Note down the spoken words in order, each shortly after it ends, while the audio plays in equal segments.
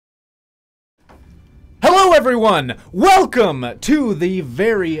everyone! Welcome to the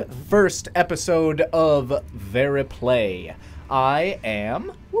very first episode of VeriPlay. I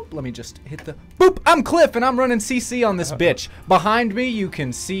am... let me just hit the... I'm Cliff, and I'm running CC on this bitch. Behind me, you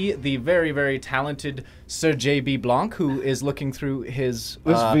can see the very, very talented Sir J.B. Blanc, who is looking through his...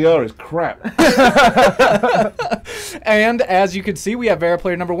 This VR is crap. And as you can see, we have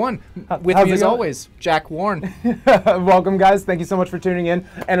VeriPlayer number 1. With me, as always, Jack Warren. Welcome, guys. Thank you so much for tuning in.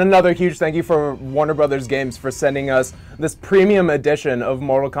 And another huge thank you for Warner Brothers Games for sending us this premium edition of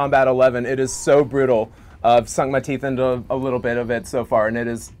Mortal Kombat 11. It is so brutal. I've sunk my teeth into a little bit of it so far, and it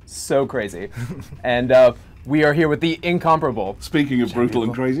is so crazy. And we are here with the incomparable. Speaking of brutal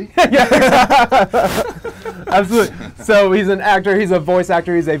and crazy. Absolutely. So he's an actor, he's a voice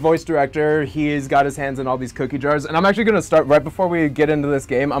actor, he's a voice director, he's got his hands in all these cookie jars. And I'm actually going to start, right before we get into this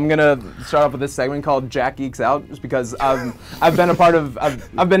game, I'm going to start off with this segment called Jack Geeks Out, just because I've been a part of,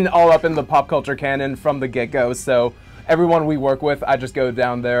 I've been all up in the pop culture canon from the get-go, so everyone we work with, I just go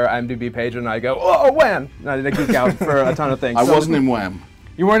down their IMDb page and I go, oh, Wham! And I geek out for a ton of things. I wasn't in Wham.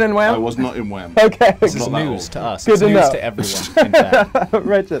 You weren't in Wham? I was not in Wham. Okay. This is news to us. Good it's to news know. To everyone, in fact.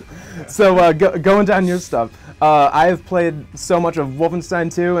 Right. So going down your stuff, I have played so much of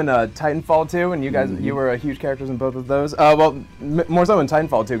Wolfenstein 2 and Titanfall 2, and you guys, you were huge characters in both of those. Well, more so in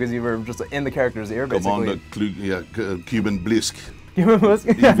Titanfall 2, because you were just in the character's ear, basically. Commander Cuban Blisk. Evil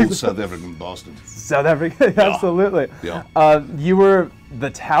South African bastard. South Africa, Yeah. Absolutely. Yeah. You were the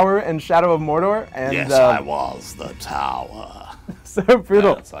Tower in Shadow of Mordor, and Yes, I was the Tower. So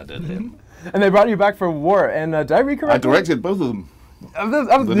brutal. Yes, I did him. And they brought you back for War, and did I read correctly? I directed both of them.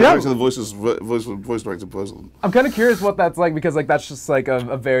 The director, the voice director, both of them. I'm kind of curious what that's like, because that's just like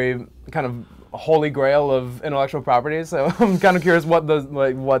a very kind of holy grail of intellectual property. So I'm kind of curious what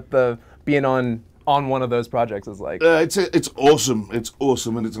the being on one of those projects is like. It's awesome. It's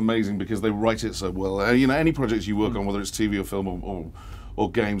awesome, and it's amazing because they write it so well. You know, any projects you work on, whether it's TV or film or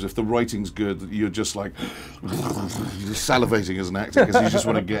games, if the writing's good, you're just like you're just salivating as an actor because you just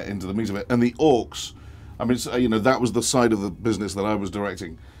want to get into the meat of it. And the orcs, I mean, you know, that was the side of the business that I was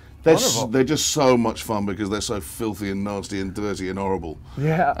directing. They're just so much fun because they're so filthy and nasty and dirty and horrible.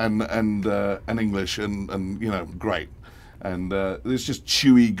 Yeah. And English and you know, great. And it's just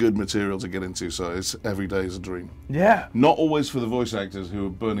chewy, good material to get into, so it's every day is a dream. Yeah. Not always for the voice actors who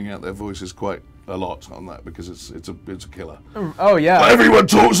are burning out their voices quite a lot on that, because it's a killer. Oh yeah. But everyone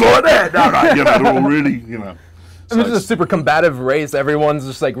talks like that. No, you know, they're all really, you know. So it's a super combative race. Everyone's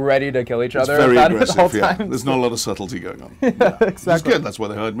just like ready to kill each other. It's very about aggressive. it all Yeah. time. There's not a lot of subtlety going on. Yeah, exactly. It's good. That's why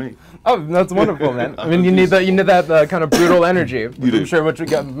they hired me. Oh, that's wonderful, man. I mean, you need that kind of brutal energy. I'm sure which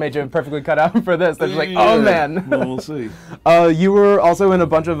made you perfectly cut out for this. They're just like, oh man. Well, we'll see. You were also in a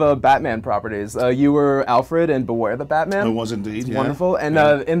bunch of Batman properties. You were Alfred in Beware the Batman. I was indeed. Yeah. Wonderful. And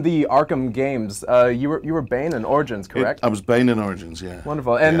in the Arkham games, you were Bane in Origins, correct? I was Bane in Origins. Yeah.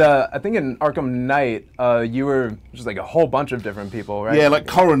 Wonderful. And I think in Arkham Knight, you were just like a whole bunch of different people, right? Yeah, like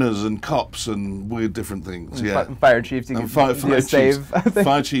coroners and cops and weird different things. Yeah. Fire chiefs you could save.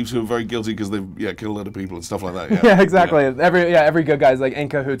 Fire chiefs who are very guilty because they've killed a lot of people and stuff like that. Yeah, yeah, exactly. Yeah. Every good guy's like in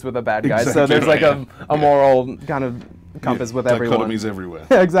cahoots with a bad guy. Exactly, so there's like a moral kind of compass with everyone. Dichotomies everywhere.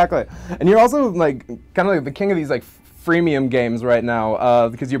 Yeah, exactly. And you're also like kind of like the king of these like freemium games right now,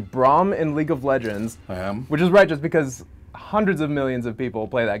 because you're Braum in League of Legends. I am. Which is right, just because hundreds of millions of people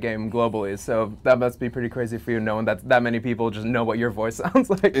play that game globally, so that must be pretty crazy for you, knowing that many people just know what your voice sounds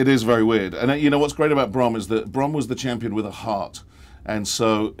like. It is very weird. And you know what's great about Braum is that Braum was the champion with a heart. And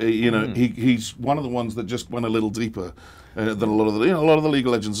so, you know, he's one of the ones that just went a little deeper than a lot of the League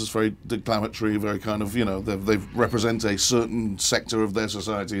of Legends is very declamatory, very kind of, you know, they represent a certain sector of their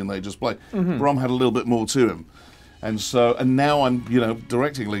society and they just play. Braum had a little bit more to him. And now I'm, you know,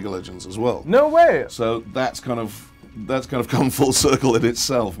 directing League of Legends as well. No way. So that's kind of come full circle in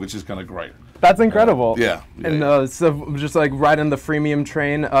itself, which is kind of great. That's incredible. Yeah. And so just like right on the freemium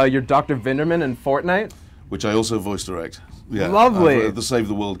train, you're Dr. Vinderman in Fortnite. Which I also voice direct. Yeah. Lovely. The Save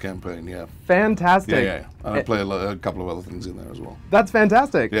the World campaign, yeah. Fantastic. Yeah. And I play a couple of other things in there as well. That's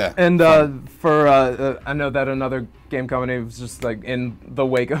fantastic. Yeah. And I know that another game company was just like in the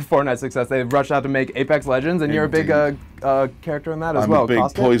wake of Fortnite's success, they rushed out to make Apex Legends, and you're a big character in that as well. I'm a big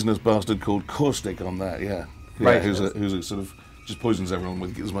Caustic? poisonous bastard called Caustic on that, yeah. Right. Who's a sort of just poisons everyone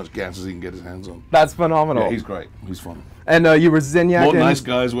with as much gas as he can get his hands on. That's phenomenal. Yeah, he's great. He's fun. And you were Zinyak. More nice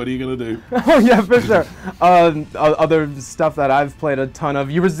guys. What are you gonna do? Oh yeah, for sure. Other stuff that I've played a ton of.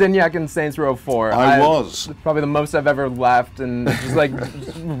 You were Zinyak in Saints Row 4. I was. Probably the most I've ever laughed and just like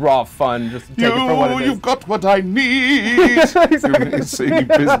raw fun. Just to take it for what it is. You've got what I need. Exactly. Singing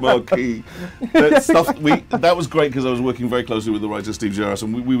Bismarcky. That stuff. That was great because I was working very closely with the writer Steve Jarvis,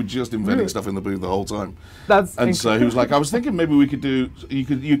 and we were just inventing stuff in the booth the whole time. That's and so he was like, I was thinking maybe we could do. You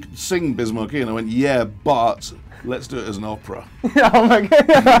could sing Bismarcky, and I went, yeah, but. Let's do it as an opera. Oh my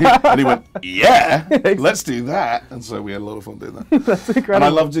god! And he went, yeah, let's do that. And so we had a lot of fun doing that. That's incredible. And I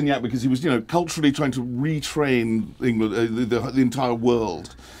loved Zinyak because he was, culturally trying to retrain England, the entire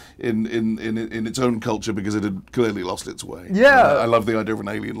world in its own culture because it had clearly lost its way. Yeah. I love the idea of an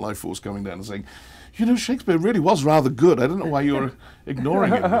alien life force coming down and saying, Shakespeare really was rather good. I don't know why you're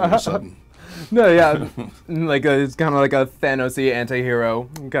ignoring it all of a sudden. No, yeah, it's kind of like a Thanos-y anti-hero,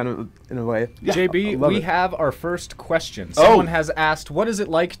 kind of in a way. Yeah, JB, we have our first question. Someone has asked, "What is it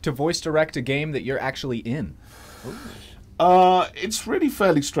like to voice direct a game that you're actually in?" It's really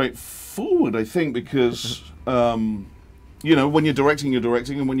fairly straightforward, I think, because when you're directing,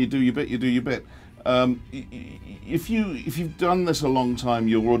 and when you do your bit, you do your bit. If you've done this a long time,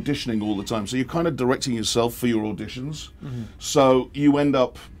 you're auditioning all the time, so you're kind of directing yourself for your auditions. Mm-hmm. So you end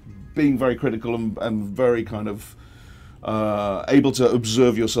up being very critical and very kind of able to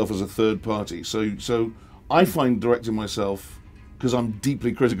observe yourself as a third party. So I find directing myself, because I'm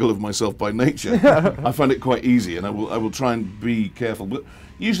deeply critical of myself by nature, I find it quite easy, and I will try and be careful. But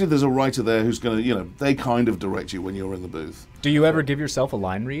usually there's a writer there who's going to, they kind of direct you when you're in the booth. Do you ever give yourself a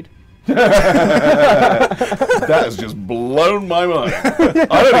line read? That has just blown my mind.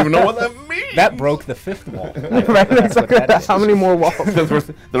 I don't even know what that means. That broke the fifth wall. Right, exactly. How many more walls?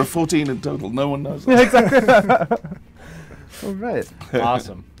 There are 14 in total. No one knows. Exactly. All right.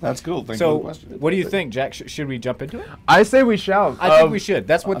 Awesome. That's cool. Thank you for the question. What do you think, Jack? Should we jump into it? I say we shall. I think we should.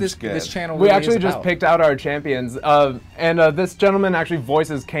 That's what this channel really We actually is just about. picked out our champions, and this gentleman actually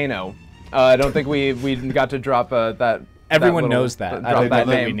voices Kano. I don't think we got to drop that. Everyone knows that. I don't that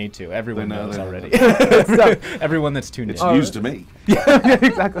think name. we need to. Everyone knows already. So, Everyone that's tuned in. It's news to me. yeah,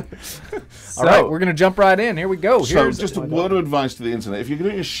 exactly. All right, we're going to jump right in. Here we go. So, just a word of advice to the internet. If you're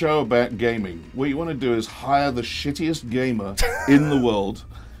doing a show about gaming, what you want to do is hire the shittiest gamer in the world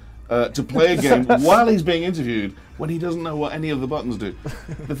to play a game while he's being interviewed when he doesn't know what any of the buttons do.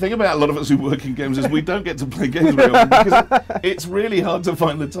 The thing about a lot of us who work in games is we don't get to play games very often because it's really hard to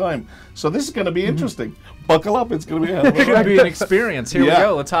find the time. So this is going to be interesting. Buckle up, it's going to be a hell of a It's going to be an experience. Here we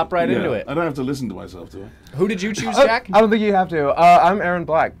go. Let's hop right into it. I don't have to listen to myself, do I? Who did you choose, Jack? I don't think you have to. I'm Aaron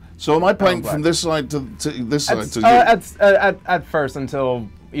Black. So am I playing from this side to this side to you? At first, until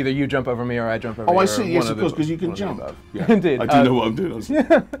either you jump over me or I jump over you. Oh, I see. Yes, of course, because you can jump. Yeah. Indeed. I do know what I'm doing.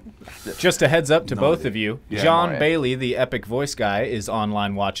 Just a heads up to both of you. Yeah. John Bailey, the epic voice guy, is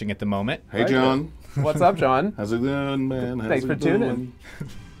online watching at the moment. Hey, John. What's up, John? How's it going, man? Thanks for tuning.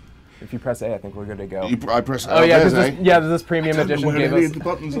 If you press A, I think we're good to go. I press A. Oh yeah, this premium edition gave us. The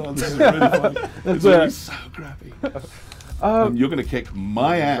buttons are. This is really funny. It's really so crappy. You're going to kick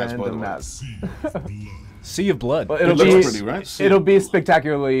my ass, by the way. Sea of Blood. Well, It looks pretty, right? It'll be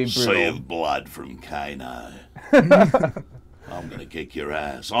spectacularly brutal. Sea of Blood from Kano. I'm going to kick your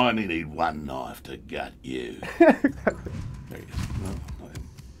ass. I only need one knife to gut you. There you go. No, not him.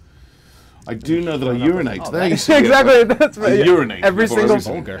 I do know that I urinate. There you see. Exactly, that's right. I urinate. Every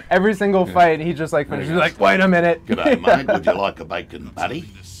before single fight, he just like finishes. He's like, wait a minute. G'day, mate. Would you like a bacon buddy?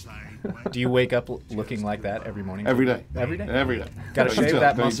 Do you wake up looking like that every morning? Every day. Every day? Every day. Gotta shave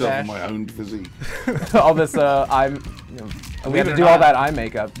that mustache. My own physique. All this, we have to do all that eye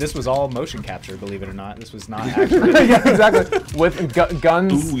makeup. This was all motion capture, believe it or not. This was not actually. Yeah, exactly. With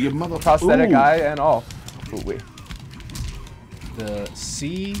guns, Ooh, your mother. prosthetic eye, and all. Ooh, The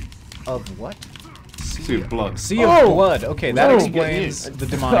Sea of what? Sea of Blood. Sea of Blood. Okay, that explains the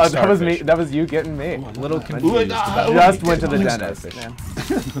demonic starfish. that was me. That was you getting me. A little confused. Just went to the dentist.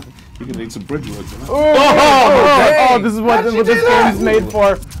 You can need some bridge words. Oh, this is what this game is made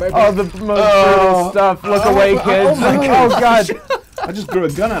for. Oh, the most brutal stuff. Look away, kids. Oh, God. I just grew a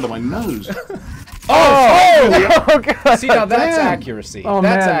gun out of my nose. Oh, God. See, now that's accuracy. Oh,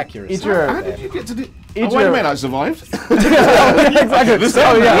 that's man. accuracy. Eat your... How did you get to do... Eat wait a your- minute, I survived. Exactly. This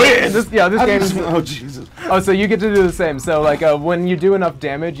sounds weird. This game is... Oh, Jesus. Oh, so you get to do the same. So, like, when you do enough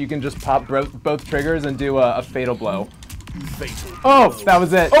damage, you can just pop both triggers and do a fatal blow. Oh, that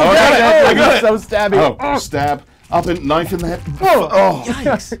was it. Oh, I got it. So stabby. Oh, stab. Up in knife in the head. Oh,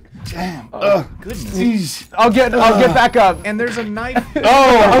 Yikes. Damn. Goodness. Jeez. I'll get back up. And there's a knife.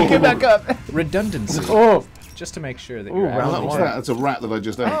 I'll get back up. Redundancy. Oh, just to make sure that Ooh, you're round actually What's one. that? It's a rat that I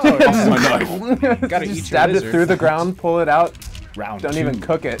just ate. Oh, Off my knife. Gotta You eat your stabbed it lizard. through the ground, pull it out. Round Don't two. even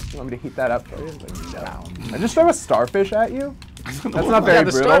cook it. You want me to heat that up for you? I just throw a starfish at you? That's not Yeah, very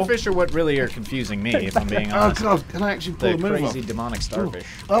the brutal. starfish are what really are confusing me, if I'm being Oh honest. god, can I actually pull The a move crazy off? demonic starfish.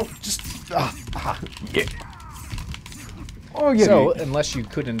 Oh, just Yeah. Oh, yeah. So, unless you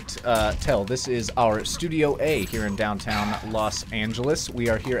couldn't tell, this is our Studio A here in downtown Los Angeles. We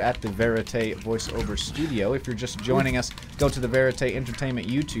are here at the VeriPlay voiceover studio. If you're just joining us, go to the VeriPlay Entertainment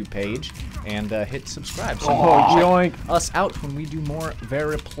YouTube page and hit subscribe. So you can yoink. check us out when we do more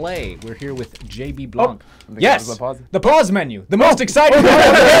VeriPlay. We're here with JB Blanc. I think Yes, that was the pause. the pause menu, the most exciting.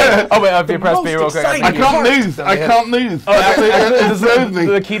 Oh, wait, if you press B real quick. exciting I can't move. I can't move.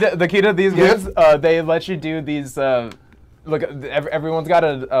 The key to these Yep. games, they let you do these. Look, everyone's got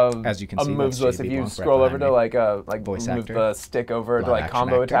As you can a see, moves that's list. JB If you Blanc right scroll over behind to me. Voice move actor. the stick over to Live like action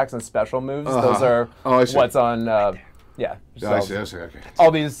combo actor. attacks and special moves, those are Oh, I see. what's on. Yeah. I so see, okay. all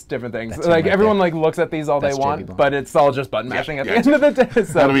these different things. That's him Like right everyone there. like looks at these all That's they JB want, Blanc. but it's all just button mashing at the end of the day.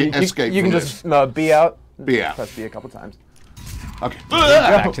 So How do we you escape can from just B out. B out. Press B a couple times. Okay.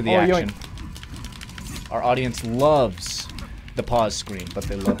 Back to the Oh, action. yoink. Our audience loves the pause screen, but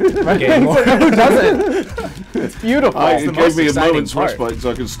they love the game more. Who doesn't? It's beautiful. It the gave most me a exciting moment's part. respite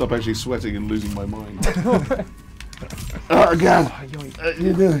so I could stop actually sweating and losing my mind. Oh god.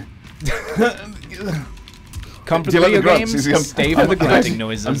 Come to Do you like video the grunts? games, You see, stay for the grunting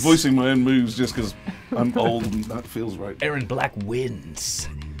noises. I'm voicing my own moves just because I'm old and that feels right. Aaron Black wins.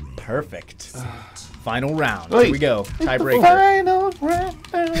 Perfect. Final round. Wait. Here we go. Tiebreaker. Final round.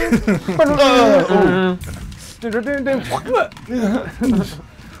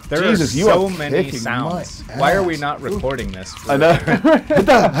 There Jesus, are you so are many kicking sounds. my Why are we ass. not recording this? I know.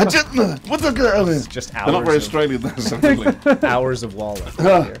 What's the girl in? Just They're not hours very of, Australian, though, something. hours of Wallace.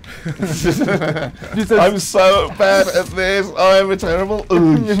 Right here. I'm so bad at this. I'm a terrible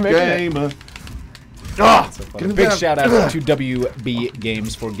gamer. So fun. Big shout out to WB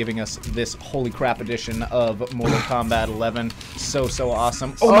Games for giving us this holy crap edition of Mortal Kombat 11. So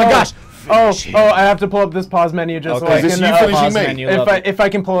awesome. Oh my gosh! I have to pull up this pause menu just so Okay. I Is this can. you finishing pause me? menu, love it. If I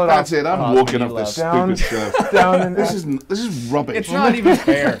can pull it That's off. it. I'm Oh, walking you off this love. stupid show. Down and This is rubbish. It's not even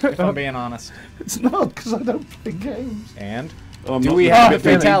fair, if I'm being honest. It's not because I don't play games. And Oh, I'm do not- we have a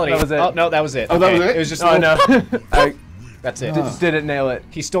Damn it, fatality? that was it. Oh no, that was it. Oh, that Okay. was it? It was just. Oh no! I That's it. didn't nail it.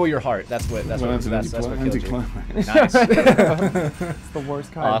 He stole your heart. That's what. That's Well, what. That's what killed you. anticlimax. Nice. It's the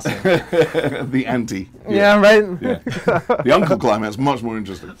worst kind. Awesome. The anti. Yeah, right. Yeah. The uncle climax much more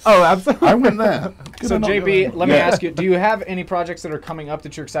interesting. Oh, absolutely. I went there. Could So I not go JB, there? let me Yeah. ask you: do you have any projects that are coming up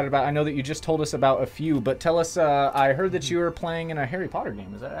that you're excited about? I know that you just told us about a few, but tell us. I heard that you were playing in a Harry Potter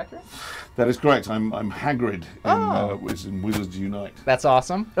game. Is that accurate? That is correct. I'm Hagrid in Wizards Unite. That's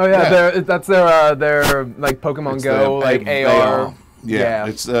awesome. Oh yeah, Yeah. that's their like Pokemon It's Go, their like AR. AR. Yeah,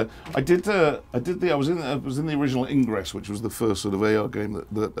 it's I was in the original Ingress, which was the first sort of AR game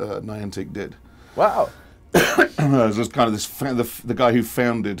that Niantic did. Wow. It was kind of the guy who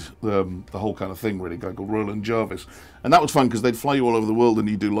founded the whole kind of thing, really, a guy called Roland Jarvis, and that was fun because they'd fly you all over the world and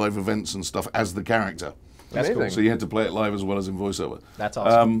you do live events and stuff as the character. That's Amazing. cool. So you had to play it live as well as in voiceover. That's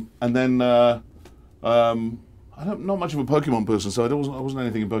awesome. And then I'm not much of a Pokemon person, so I wasn't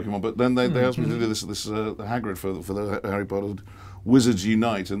anything in Pokemon. But then they asked me to do this the Hagrid for the Harry Potter Wizards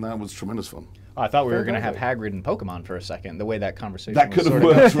Unite, and that was tremendous fun. I thought we were going to have Hagrid and Pokemon for a second. The way that conversation That was could have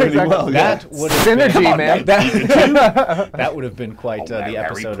sort of- worked really well. Yeah. That would have Synergy, been, man. that would have been quite the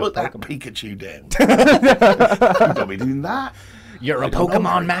episode Put of that Pokemon. Pikachu down. You got me doing that. You're a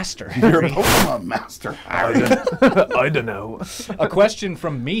Pokemon master. You're a Pokemon master. I don't know. A question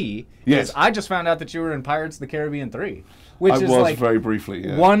from me Yes. is: I just found out that you were in Pirates of the Caribbean 3, which I is was like very briefly.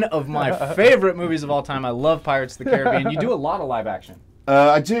 Yeah. one of my favorite movies of all time. I love Pirates of the Caribbean. You do a lot of live action.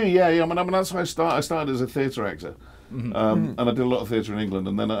 I do, yeah. I mean, that's why I started as a theatre actor, and I did a lot of theatre in England,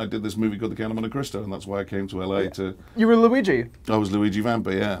 and then I did this movie called The Count of Monte Cristo, and that's why I came to LA to. You were Luigi. I was Luigi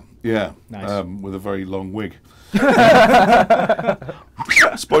Vampa, yeah, Nice. with a very long wig.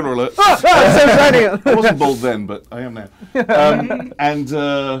 Spoiler alert! So shiny. I wasn't bald then, but I am now. And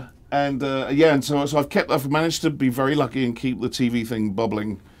so I've managed to be very lucky and keep the TV thing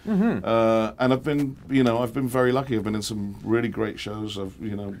bubbling. And I've been very lucky. I've been in some really great shows.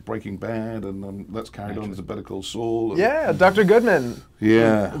 Breaking Bad, and that's carried on to Better Call Saul. And, Yeah, Dr. Goodman.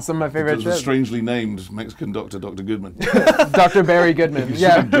 yeah. It's some of my favorite There's a shit. strangely named Mexican doctor, Dr. Goodman. Dr. Barry Goodman.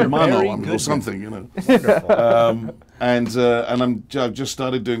 Yeah. Germano Very or Goodman. something, you know. Wonderful. I've just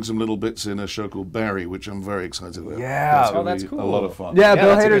started doing some little bits in a show called Barry, which I'm very excited about. Yeah. gonna that's be cool. A lot of fun. Yeah,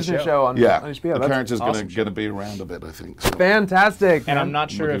 Bill that's a good Hader's new show. show on Yeah, HBO. the That's character's awesome going to be around a bit, I think. So. fantastic. And I'm not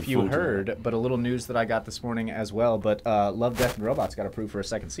sure looking if you forward to heard, but a little news that I got this morning as well. But Love, Death, and Robots got approved for a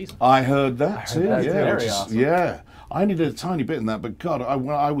second season. I heard that too. that yeah, too. Very which is- awesome. Yeah, I needed a tiny bit in that, but God,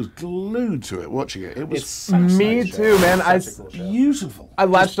 I was glued to it watching it. It was It's such a Me nice too, show. man. Such a cool show. beautiful. I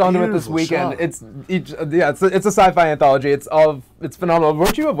latched onto it this beautiful, weekend. sharp. It's a sci-fi anthology. It's phenomenal.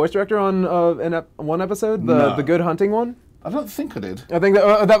 Weren't you a voice director on one episode, No. the Good Hunting one? I don't think I did. I think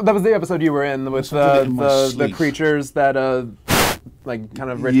that was the episode you were in with I did it in my the sleep. creatures that like kind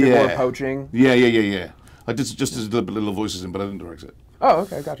of rich people are poaching. Yeah. I just did little voices in, but I didn't direct it. Oh,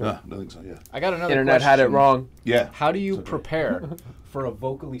 okay, gotcha. No, I don't think so. Yeah. I got another Internet had it question. wrong. Yeah. How do you prepare for a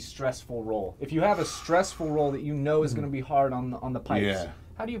vocally stressful role? If you have a stressful role that you know is going to be hard on the pipes, Yeah.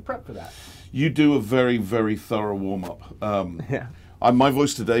 how do you prep for that? You do a very, very thorough warm up. Yeah. My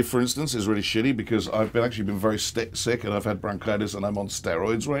voice today, for instance, is really shitty because I've actually been very sick and I've had bronchitis and I'm on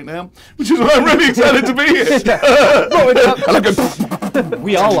steroids right now, which is why I'm really excited to be here. And I go,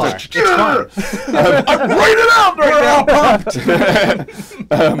 We all are. It's fun. I'm rated out right now, pumped.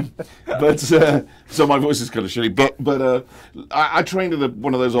 So my voice is kind of shitty. But I trained at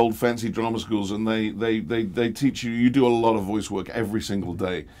one of those old fancy drama schools, and they teach you. You do a lot of voice work every single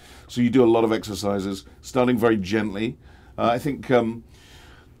day, so you do a lot of exercises, starting very gently. I think the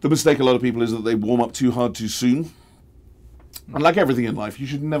mistake a lot of people is that they warm up too hard too soon. And like everything in life, you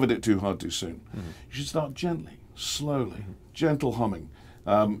should never do it too hard too soon. You should start gently, slowly, gentle humming.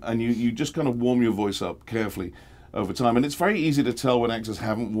 And you just kind of warm your voice up carefully over time. And it's very easy to tell when actors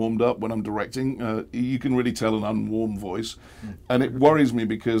haven't warmed up when I'm directing. You can really tell an unwarm voice. And it worries me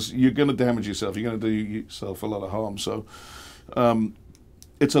because you're going to damage yourself. You're going to do yourself a lot of harm. So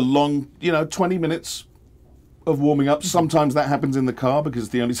it's a long, 20 minutes of warming up. Sometimes that happens in the car because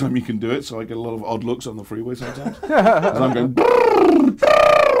it's the only time you can do it, so I get a lot of odd looks on the freeway sometimes. As I'm going,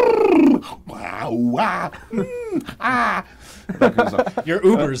 wow, wow, that kind of stuff. Your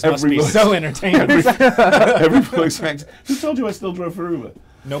Ubers must be voice- so entertaining. Every voice actor. Who told you I still drove for Uber?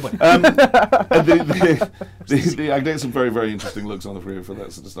 Nobody. And I get some very, very interesting looks on the freeway for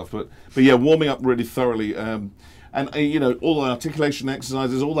that sort of stuff. But yeah, warming up really thoroughly, and all the articulation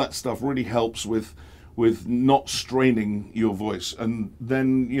exercises, all that stuff really helps with not straining your voice. And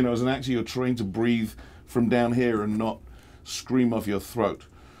then, as an actor, you're trained to breathe from down here and not scream off your throat.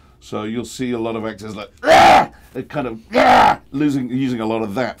 So you'll see a lot of actors like, they're kind of using a lot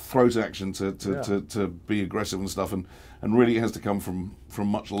of that throat action to be aggressive and stuff. And really it has to come from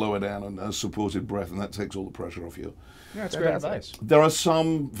much lower down and a supported breath, and that takes all the pressure off you. Yeah, that's great advice. There are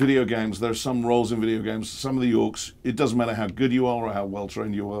some video games, there are some roles in video games, some of the orcs, it doesn't matter how good you are or how well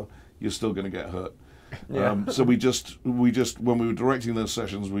trained you are, you're still going to get hurt. Yeah. So we just when we were directing those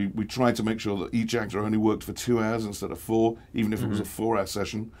sessions, we tried to make sure that each actor only worked for 2 hours instead of 4, even if it was a 4-hour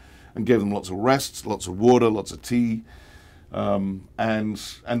session, and gave them lots of rests, lots of water, lots of tea, and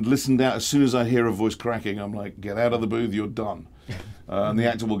listened out. As soon as I hear a voice cracking, I'm like, get out of the booth, you're done. And the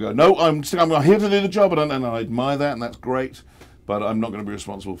actor will go, no, I'm here to do the job, and I admire that, and that's great, but I'm not going to be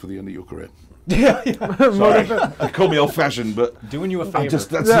responsible for the end of your career. Yeah. Sorry, call me old-fashioned, but Doing you a favor.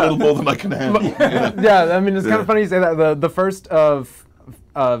 that's a little more than I can handle. Yeah, I mean, it's kind of funny you say that. The first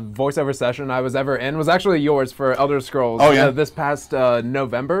voiceover session I was ever in was actually yours for Elder Scrolls. Oh, yeah? This past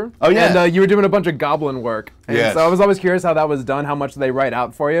November. Oh, yeah. And you were doing a bunch of goblin work. And Yes. so I was always curious how that was done, how much they write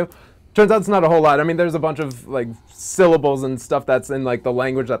out for you. Turns out it's not a whole lot. I mean, there's a bunch of like syllables and stuff that's in like the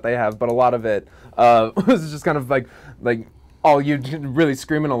language that they have, but a lot of it was just kind of like you really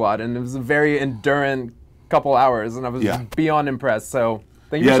screaming a lot, and it was a very endurant couple hours, and I was beyond impressed. So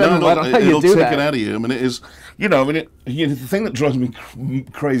thank you for shedding light on how you it'll do take that. it out of you. I mean, it is, the thing that drives me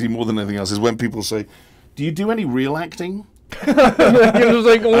crazy more than anything else is when people say, do you do any real acting? You're just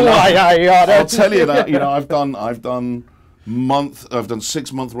like, I'll tell you that, I've done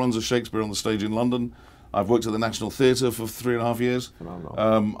 6-month runs of Shakespeare on the stage in London. I've worked at the National Theatre for 3.5 years.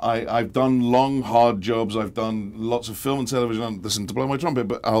 I've done long, hard jobs. I've done lots of film and television. Listen, to blow my trumpet,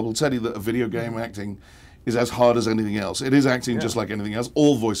 but I will tell you that a video game acting is as hard as anything else. It is acting just like anything else.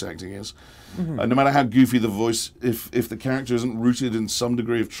 All voice acting is. No matter how goofy the voice, if the character isn't rooted in some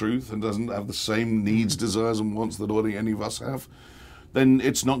degree of truth and doesn't have the same needs, desires, and wants that any of us have, then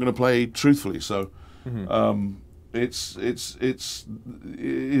it's not going to play truthfully. So. It is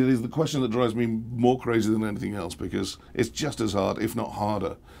the question that drives me more crazy than anything else, because it's just as hard, if not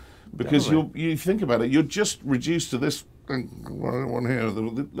harder. Because you think about it, you're just reduced to this thing. I don't want to hear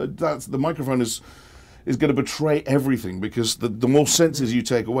the microphone is going to betray everything, because the more senses you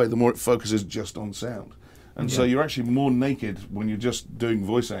take away, the more it focuses just on sound. And so you're actually more naked when you're just doing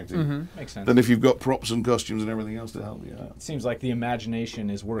voice acting Makes sense. than if you've got props and costumes and everything else to help you out. It seems like the imagination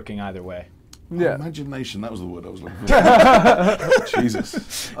is working either way. Yeah. Imagination, that was the word I was looking for.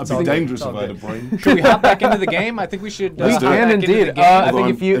 Jesus. I'd be dangerous if I had a brain. Should we hop back into the game? I think we should. We hop can back into the indeed. game. I Although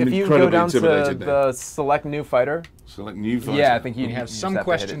think if I'm you go incredibly down to intimidated now. the select new fighter. Select new fighter. Yeah, I think We you have just some have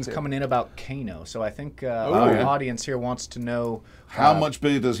to hit it questions too. coming in about Kano, so I think Oh, our yeah. audience here wants to know How much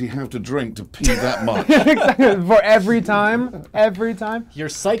beer does he have to drink to pee that much? For every time, every time. You're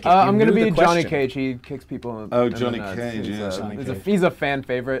psychic. I'm going gonna to be Johnny Cage. He kicks people. Oh, in the Johnny nuts. Cage, He's yeah. a- Johnny he's a- Cage. He's a fan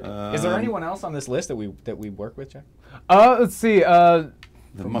favorite. Is there anyone else on this list that we work with, Jack? Let's see.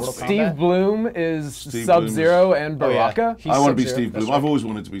 There must be. Steve Bloom is Steve Sub-Zero and Oh, yeah. Baraka. He's I want to be Sub-Zero, Steve that's Bloom. right. I've always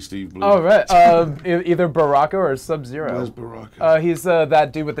wanted to be Steve Bloom. Oh right. Either Baraka or Sub-Zero. Where's Baraka? He's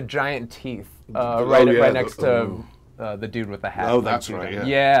that dude with the giant teeth. Right, yeah, right next oh. to the dude with the hat. Oh, that's right. Yeah.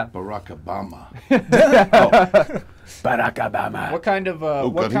 Yeah. Barack Obama. Barack Obama. What kind of Oh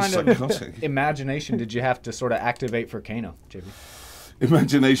what God, he's kind of psychotic. imagination did you have to sort of activate for Kano, JB?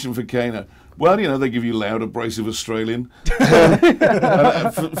 Imagination for Kano. Well, you know, they give you loud, abrasive Australian.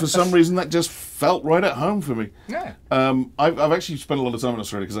 For some reason, that just felt right at home for me. Yeah. I've actually spent a lot of time in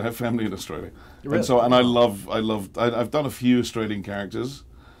Australia because I have family in Australia, Really? and so I've done a few Australian characters.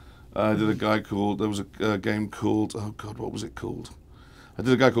 I did a guy called there was a game called oh God, what was it called? I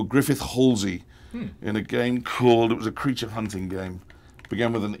did a guy called Griffith Halsey in a game called it was a creature hunting game.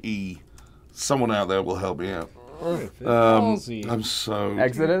 Began with an E. Someone out there will help me out. Halsey. I'm so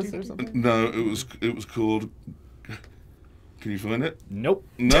Exodus or something? No, it was called. Can you find it? Nope.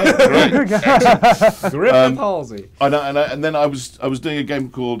 No, great. Griffith Halsey. And then I was doing a game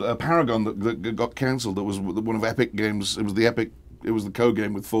called Paragon that got cancelled. That was one of Epic Games. It was the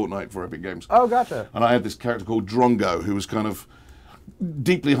co-game with Fortnite for Epic Games. Oh, gotcha. And I had this character called Drongo, who was kind of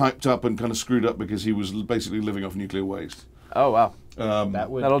deeply hyped up and kind of screwed up because he was basically living off nuclear waste. Oh, wow.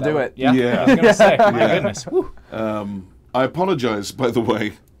 That'll do it. Yeah. Yeah. I was gonna say. My goodness. Whew. I apologise, by the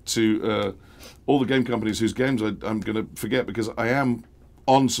way, to all the game companies whose games I'm going to forget because I am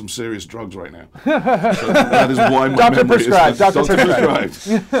on some serious drugs right now. So that is why my Doctor memory prescribed, is doctor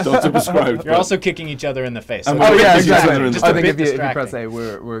prescribed. Doctor prescribed. You're also kicking each other in the face. I'm so gonna Oh, yeah, kick each other exactly. in the Just I a think bit if you press distracting.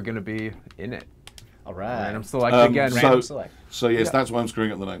 A, we're going to be in it. All right. Random select again. Random select. So yes, that's why I'm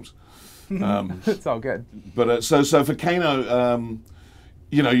screwing up the names. It's all good. But so for Kano,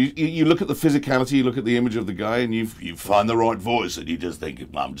 you know, you look at the physicality, you look at the image of the guy, and you find the right voice, and you just think,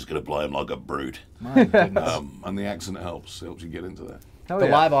 I'm just going to play him like a brute. My goodness. And the accent helps you get into that. Hell The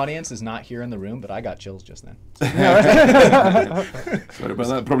yeah. live audience is not here in the room, but I got chills just then. Sorry about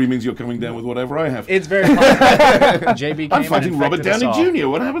that. Probably means you're coming down with whatever I have. It's very possible. JB came I'm and fighting Robert infected us Downey all. Jr.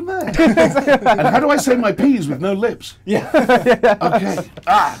 What happened there? And how do I say my P's with no lips? Yeah. Okay.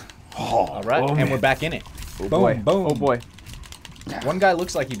 All right, and we're back in it. Oh, boy. boom. Oh, boy. One guy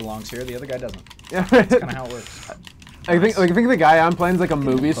looks like he belongs here, the other guy doesn't. Yeah. That's kind of how it works. I think the guy I'm playing is like a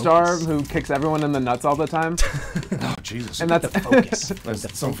movie star who kicks everyone in the nuts all the time. Oh, Jesus. And that's Focus.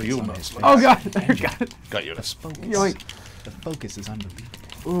 That's something for you, on man. his face. Oh god. God. Got you. That's Focus. Yoink. The focus is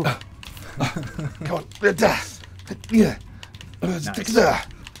unbelievable. Come on. Yeah. Nice.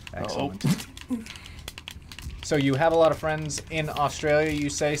 Excellent. So you have a lot of friends in Australia, you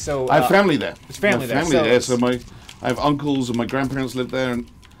say? So I have family there. It's family there, Family so there. it's- So I have uncles and my grandparents live there, and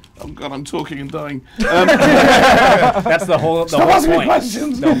oh God, I'm talking and dying. that's the whole asking me point.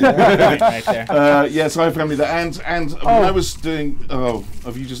 questions. The whole point right there. Yeah, so I have family there, and when I was doing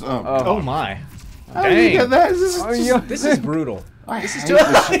have you just Oh my. how do you get Dang. that? This is yeah. This is brutal. I hate this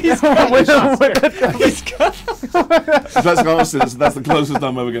shit. He's got He's got That's honestly, that's the closest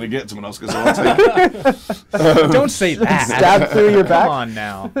I'm ever going to get to an Oscar, so I'll take it. Don't say that. Stab through your back. Come on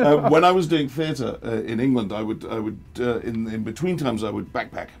now. When I was doing theatre in England, I would in between times I would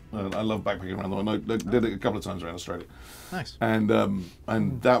backpack. I love backpacking around the world. I did it a couple of times around Australia, Nice. and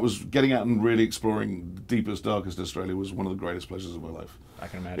that was getting out and really exploring the deepest, darkest Australia was one of the greatest pleasures of my life. I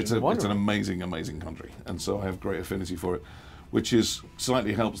can imagine. It's an amazing, amazing country, and so I have great affinity for it. Which is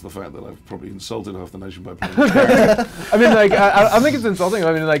slightly helps the fact that I've probably insulted half the nation by playing the character. I mean, like, I don't think it's insulting.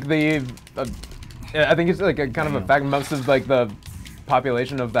 I mean, like, I think it's like a kind of a fact. Most of like the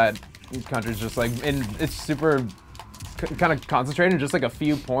population of that country is just like it's super kind of concentrated in just like a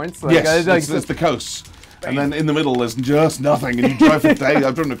few points. Like, Yes, like, it's the coast, and then in the middle there's just nothing, and you drive for days.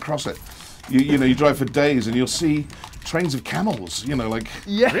 I've driven across it. You know, you drive for days, and you'll see trains of camels. You know, like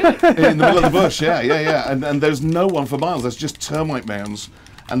yeah. in the middle of the bush. Yeah, and there's no one for miles. There's just termite mounds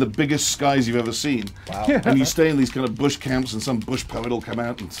and the biggest skies you've ever seen. Wow. And you stay in these kind of bush camps, and some bush poet will come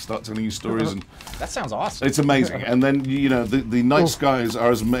out and start telling you stories, and That sounds awesome. it's amazing. And then the night skies are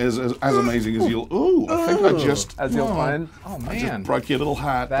as amazing as you'll. Ooh, I think I just As you'll find. Oh I just man. broke your little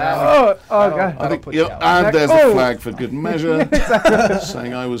hat. Oh, God. I think, put you out. and there's Oh. a flag for good measure,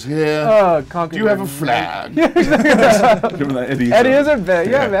 saying I was here. Oh, Do you have a flag? Give me that Eddie. Eddie is a bit,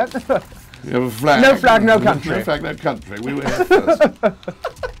 yeah, man. You have a flag. No flag, no country. No flag, no country. We were here first.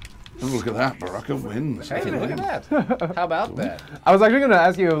 Oh, look at that, Baraka wins. Hey, look at that. How about that? I was actually going to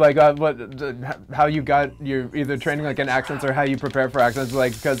ask you, like, how you got your either training, like, in accents or how you prepare for accents,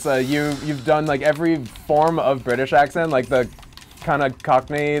 like, because you've done, like, every form of British accent, like the kind of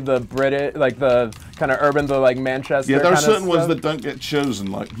Cockney, the British, like the kind of urban, the like Manchester. Yeah, there are kind of certain ones stuff. that don't get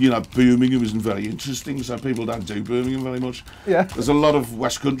chosen, like, Birmingham isn't very interesting, so people don't do Birmingham very much. Yeah. There's a lot of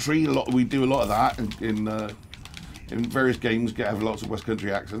West Country, we do a lot of that in various games, have lots of West Country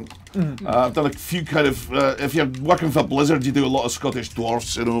accents. I've done a few kind of, if you're working for Blizzard, you do a lot of Scottish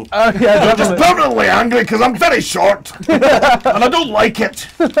dwarfs, Yeah, I'm just definitely. permanently angry because I'm very short, and I don't like it.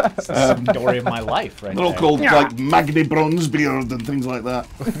 Story of my life, right They're all there. called like Magni Bronzebeard and things like that.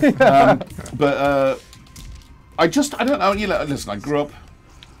 But I don't know. Listen, I grew up.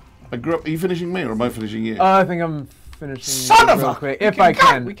 Are you finishing me or am I finishing you? I think I'm finishing. Son of real a- quick, if I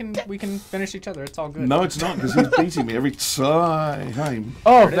can. We can finish each other. It's all good. No, it's not because he's beating me every time.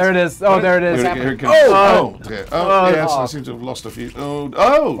 Oh, there it is. Oh, there it is. Here it comes. Oh! Dear. Oh, Yes, I oh. seem to have lost a few.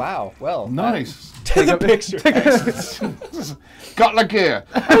 Oh! Wow. Well. Nice. Take a picture. Got like here.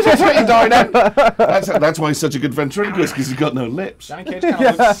 That's what you doing then. That's why he's such a good ventriloquist because he's got no lips. Johnny Cage kind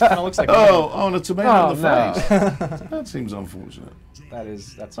of looks like. Oh, and a tomato Oh, in the no. face. That seems unfortunate.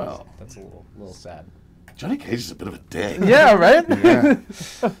 That's Well. that's a little sad. Johnny Cage is a bit of a dick. Yeah, right? Yeah.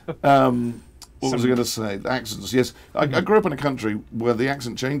 What was I going to say? The accents. Yes, I grew up in a country where the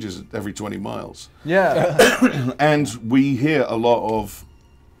accent changes every 20 miles, Yeah. and we hear a lot of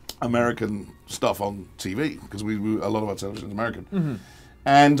American stuff on TV because a lot of our television is American.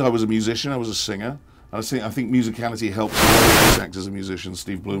 And I was a musician. I was a singer. I think musicality helps act as a musician.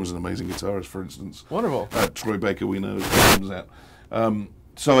 Steve Bloom is an amazing guitarist, for instance. Wonderful. Troy Baker, we know, comes out.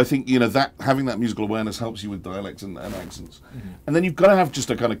 So I think that having that musical awareness helps you with dialects and accents. And then you've got to have just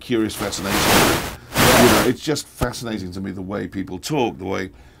a kind of curious fascination. It's just fascinating to me the way people talk, the way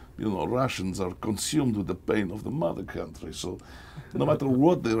Russians are consumed with the pain of the mother country. So no matter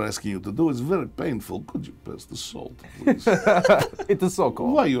what they're asking you to do, it's very painful. Could you pass the salt, please? It is so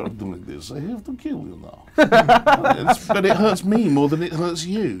cool. Why you are doing this? I have to kill you now. But it hurts me more than it hurts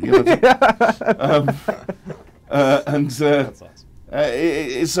you. That's awesome.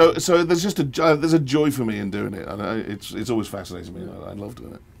 So there's just there's a joy for me in doing it, and it's always fascinating me. I love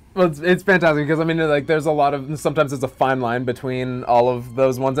doing it. Well, it's fantastic because I mean, like, there's a lot of sometimes there's a fine line between all of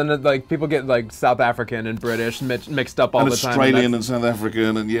those ones, and like people get like South African and British mixed up all And the time. Australian and South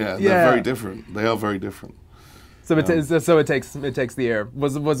African, and they're very different. They are very different. So it takes the air.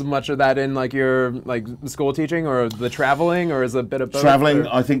 Was much of that in like your like school teaching or the traveling, or is it a bit of both? Traveling,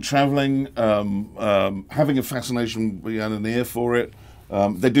 or? I think traveling, having a fascination and an ear for it.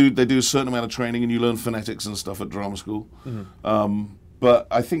 They do a certain amount of training, and you learn phonetics and stuff at drama school. But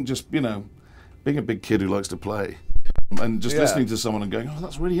I think just being a big kid who likes to play, and just listening to someone and going, oh,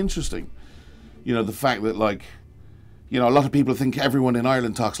 that's really interesting. The fact that a lot of people think everyone in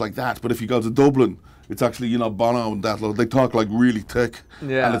Ireland talks like that, but if you go to Dublin, it's actually Bono and that. They talk like really thick,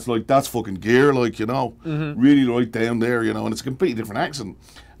 and it's like that's fucking gear, really right down there, and it's a completely different accent.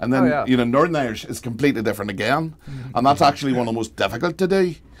 And then Northern Irish is completely different again, and that's actually one of the most difficult to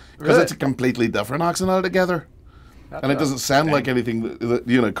do because it's a completely different accent altogether, and it doesn't sound like anything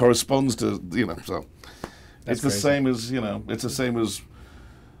that corresponds to So it's the same as it's the same as.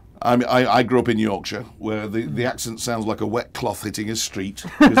 I grew up in Yorkshire, where the accent sounds like a wet cloth hitting a street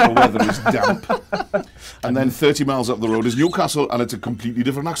because the weather is damp. And then 30 miles up the road is Newcastle, and it's a completely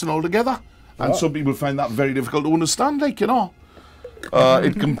different accent altogether. And some people find that very difficult to understand, It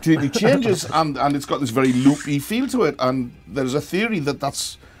completely changes, and it's got this very loopy feel to it. And there's a theory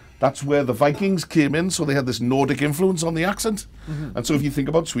that's where the Vikings came in, so they had this Nordic influence on the accent. And so if you think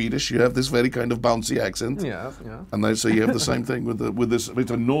about Swedish, you have this very kind of bouncy accent. Yeah. And so you have the same thing with this.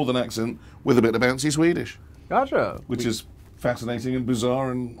 It's a northern accent with a bit of bouncy Swedish, Gotcha. which is fascinating and bizarre,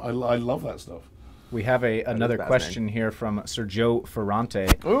 and I love that stuff. We have another fascinating. question here from Sir Joe Ferrante.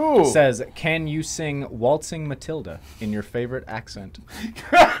 Ooh. Says, can you sing Waltzing Matilda in your favorite accent?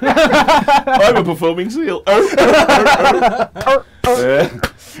 I'm a performing seal.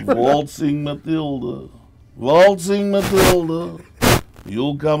 Waltzing Matilda, waltzing Matilda.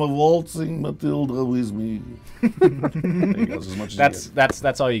 You'll come a waltzing Matilda with me. There you go, as much as you get.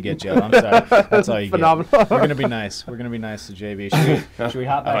 That's all you get, Joe. I'm sorry. That's all you Phenomenal. get. We're gonna be nice. We're gonna be nice to JB. Should we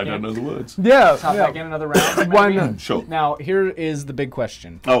hop back I in? don't know the words. Yeah. Hop back in another round. Why maybe? not? Sure. Now here is the big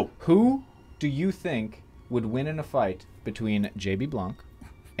question. Oh. Who do you think would win in a fight between JB Blanc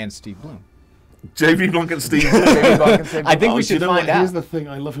and Steve Bloom? JB Blanc and Steve. I think we should find out. Here's the thing,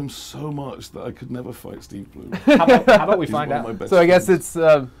 I love him so much that I could never fight Steve Bloom. How about we He's find one of my out? best So I guess friends.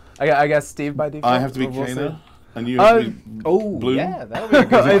 it's I guess Steve by default. I have to be We'll Kano, see. and you have to be Oh, Bloom. yeah, that'll be a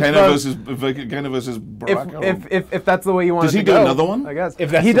good. Is it If, Kano versus Baraka? or- If that's the way you want Does it he to do go, another one? I guess. If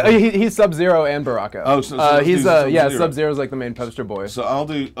that's he, the way- he's Sub-Zero and Baraka. Oh, so he's Sub-Zero. Sub-Zero's like the main poster boy. So I'll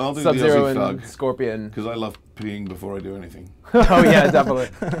do the Sub-Zero Aussie and thug Scorpion. because I love peeing before I do anything. Oh yeah, definitely.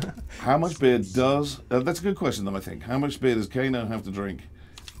 How much beer does? That's a good question, though. I think. How much beer does Kano have to drink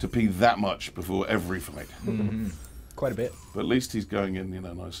to pee that much before every fight? Quite a bit. But at least he's going in,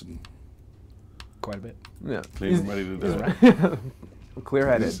 nice and Quite a bit. Yeah. clean and ready to do it.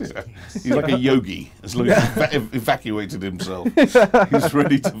 Clear-headed. He's like a yogi, as long as he's evacuated himself. He's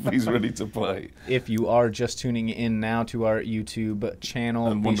ready to play. If you are just tuning in now to our YouTube channel,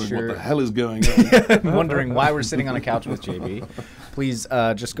 And be wondering sure what the hell is going on. wondering why we're sitting on a couch with JB, please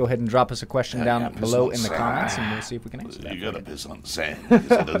just go ahead and drop us a question down piss below on in the sand. comments, and we'll see if we can answer that. You gotta piss on the sand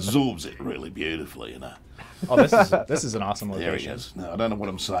because it absorbs it really beautifully, Oh, this is an awesome There he location. is. No, I don't know what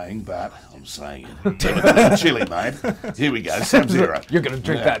I'm saying, but I'm saying it. Timothy's chili, mate. Here we go, Sub-Zero. You're gonna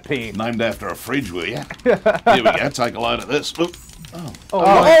drink that pee. named after a fridge, will you? Here we go. Take a load of this. Oop.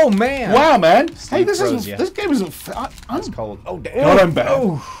 Oh, man! Wow, man! Hey, this froze ya. this game isn't. I'm It's cold. Oh, damn. God, I'm bad.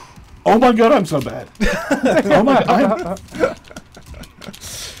 Oh my God, I'm so bad. Oh my,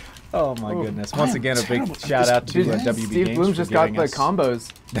 Oh my goodness! Once again, a big terrible. shout out to WB Steve Games Bloom for just got giving the us.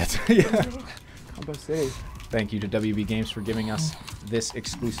 combos. That's yeah. Combo City. Thank you to WB Games for giving us this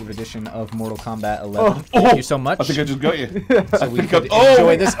exclusive edition of Mortal Kombat 11. Thank you so much. I think I just got you. so we could oh,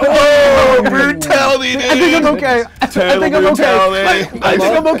 enjoy this. Oh, brutality, dude! I think I'm okay. I think I'm okay. I think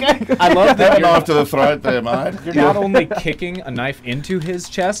I'm okay. I love that Getting you're, off to the throat there, mate. you're not only kicking a knife into his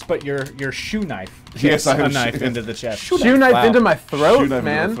chest, but your shoe knife kicks Yes, I a have knife shoe- into the chest. Shoe knife Wow. into my throat, Shoe knife in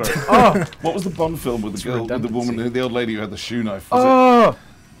man. the throat. Oh, What was the Bond film with the girl, with the woman, the old lady who had the shoe knife? oh.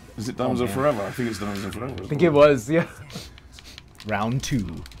 Is it Diamonds Are man. Forever? I think it's Diamonds Are Forever. I think it was, yeah. Round 2.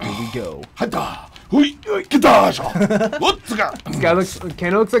 Here we go. Hada! Hui! Kadaja! Wutska! This guy looks.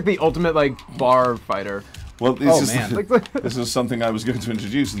 Kano looks like the ultimate like bar fighter. Well, this Oh, is man. this is something I was going to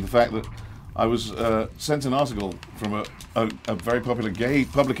introduce, and the fact that I was sent an article from a very popular gay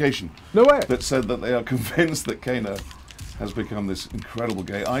publication No way. that said that they are convinced that Kano has become this incredible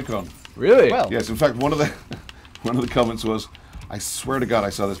gay icon. Really? Well, Yes, in fact, one of the comments was, "I swear to God, I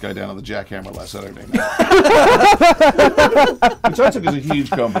saw this guy down at the Jackhammer last Saturday night." Which I took as a huge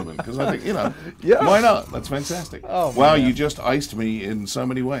compliment because I think, Yeah. why not? That's fantastic. Oh, wow, man. you just iced me in so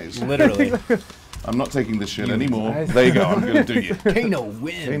many ways. literally. I'm not taking this shit anymore. iced- There you go. I'm going to do you. Kano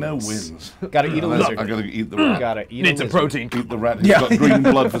wins. Kano wins. Gotta eat a lizard. I got to eat the rat. Gotta eat Needs a a lizard. protein. Eat the rat. He's Yeah. got green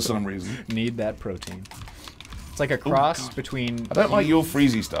blood for some reason. Need that protein. It's like a cross between I don't like your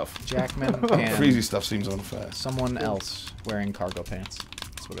freezy stuff. Jackman and Freezy stuff seems unfair. someone else wearing cargo pants.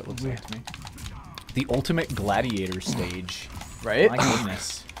 That's what it looks like to me. The ultimate gladiator stage. Right? My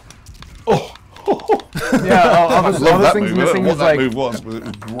goodness. Yeah. All I those love that things move. I don't missing know what is that like. move was, but it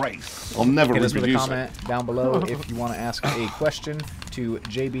was great. I'll never Hit us with a reproduce it. comment down below if you want to ask a question to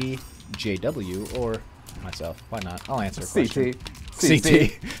JB, JW, or myself. Why not? I'll answer a question.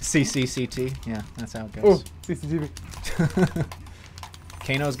 CT. CT. Yeah, that's how it Oh, goes. CCTV.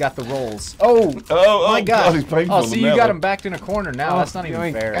 Kano's got the rolls. Oh, Oh, my God. he's paying Oh, for so them you now, got though. him backed in a corner now. Oh, That's not even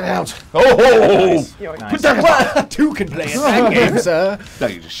yoink. fair. Get out. Oh! Nice. Nice. Two can play at that game, sir. No,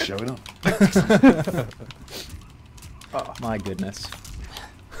 you're just showing up. My goodness.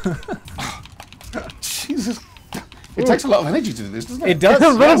 Jesus. It takes a lot of energy to do this, doesn't it? It does. A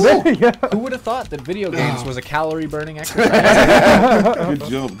little yes. bit, yeah. Who would have thought that video games was a calorie-burning exercise? Good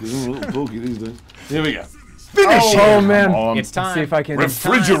job, because I'm a little bulky these days. Here we go. Oh man. On. It's time. See if I can.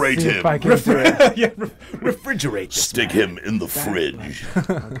 Refrigerate See if I him. can do it. Yeah, refrigerate. this Stick him in the fridge.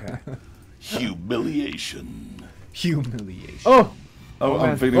 Okay. Humiliation. Humiliation. Oh. Oh, I'm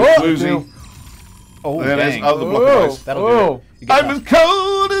man. feeling Oh, woozy. no. Oh, There it is. dang. Oh, the block of ice. That'll do Oh. it. You get I'm as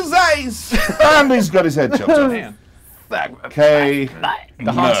cold as ice. And he's got his head chopped off. Man. Okay.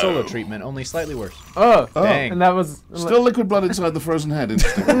 The Han No. Solo treatment, only slightly worse. Oh. Dang. And that was. Still liquid blood inside the frozen head.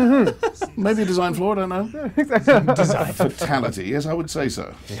 Interesting. Maybe a design flaw, I don't know. Fatality, yes, I would say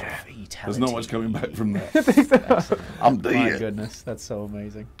so. There's not much coming back from that. I'm My dead. goodness, that's so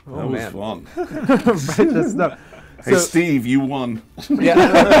amazing. That was man. fun. Right, this stuff. Hey, Steve, you won.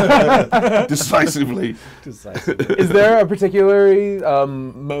 Yeah. Decisively. Is there a particularly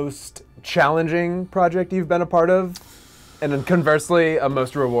most challenging project you've been a part of, and then conversely, a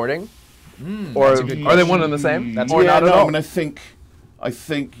most rewarding? Or are they one and the same? Or not at all? I mean, I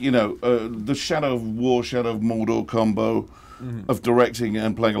think the Shadow of War, Shadow of Mordor combo of directing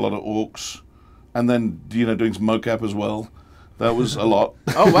and playing a lot of orcs, and then doing some mocap as well. That was a lot.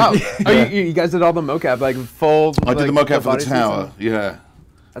 Oh wow! Oh, you guys did all the mocap, like full. I did the mocap for the tower. Yeah.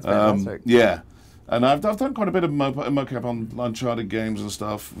 That's fantastic. Yeah. And I've done quite a bit of mocap on Uncharted games and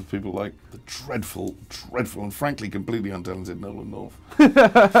stuff with people like the dreadful, and frankly completely untalented Nolan North.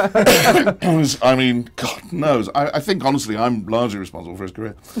 I mean, God knows. I think honestly, I'm largely responsible for his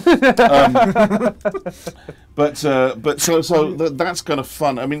career. So that's kind of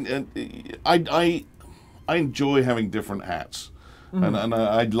fun. I mean, I enjoy having different hats, and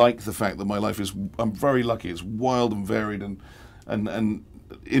I like the fact that my life is. I'm very lucky. It's wild and varied and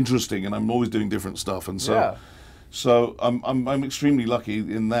interesting, and I'm always doing different stuff, and so I'm extremely lucky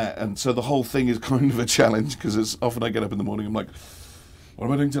in that, and so the whole thing is kind of a challenge because it's often I get up in the morning, I'm like, what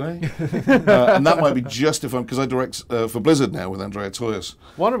am I doing today? And that might be just because I direct for Blizzard now with Andrea Toyas.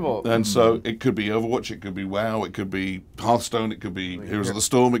 Wonderful. And so it could be Overwatch, it could be WoW, it could be Hearthstone, it could be Heroes of the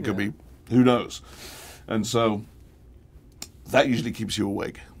Storm, it could be who knows, and so that usually keeps you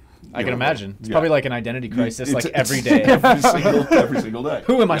awake. I can imagine. It's probably like an identity crisis, like every day. every single day.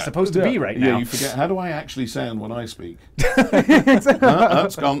 Who am I supposed to be right now? Yeah, you forget, how do I actually sound when I speak? It's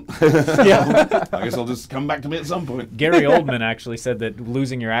gone. Yeah. I guess I'll just come back to me at some point. Gary Oldman actually said that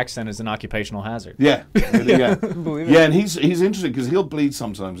losing your accent is an occupational hazard. Yeah. Believe it. Yeah, and he's interesting because he'll bleed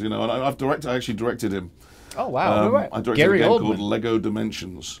sometimes, and I actually directed him. Oh wow! I directed Gary a game Oldman called Lego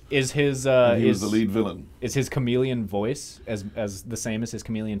Dimensions. Is his He was the lead villain. Is his chameleon voice as the same as his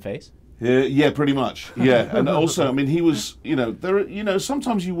chameleon face? Yeah, pretty much. Yeah, and also, I mean, he was.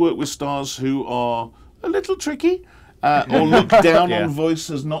 Sometimes you work with stars who are a little tricky. Or look down on voice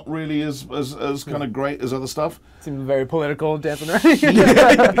as not really as kind of great as other stuff. Seems very political, dancing around.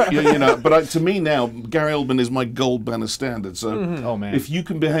 But to me now, Gary Oldman is my gold banner standard. So Oh man! if you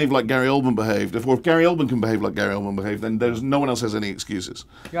can behave like Gary Oldman behaved, if Gary Oldman can behave like Gary Oldman behaved, then there's no one else has any excuses.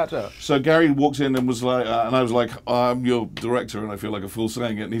 Gotcha. So Gary walks in and was like, and I was like, I'm your director, and I feel like a fool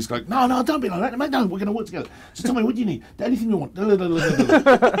saying it. And he's like, no, don't be like that, mate. No, we're going to work together. So tell me, what do you need? Anything you want. I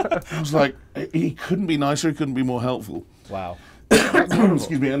was like, he couldn't be nicer. He couldn't be more helpful. Wow.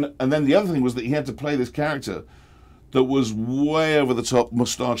 Excuse me. And then the other thing was that he had to play this character that was way over the top,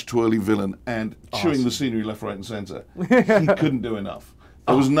 moustache twirly villain and chewing the scenery left, right, and centre. He couldn't do enough.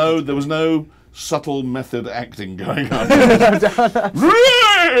 There was no subtle method acting going on.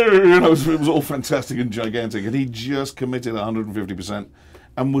 It was all fantastic and gigantic, and he just committed 150%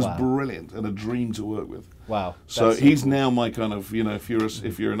 and was brilliant and a dream to work with. Wow. So he's now my kind of, if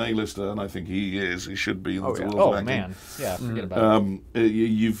you're an A-lister, and I think he should be in the world of acting. Man. Yeah, forget about it.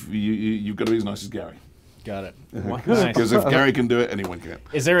 You've got to be as nice as Gary. Got it. Because if Gary can do it, anyone can.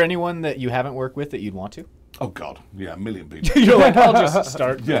 Is there anyone that you haven't worked with that you'd want to? Oh God, yeah, a million people. You're like, I'll just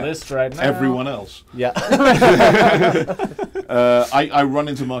start the list right now. Everyone else. Yeah. I run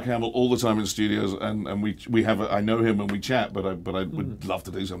into Mark Hamill all the time in studios, and we have I know him and we chat, but I would love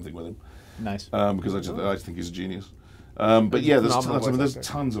to do something with him. Nice. Because I think he's a genius. But yeah, there's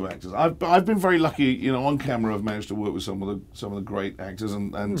tons of actors. I've been very lucky, on camera I've managed to work with some of the great actors,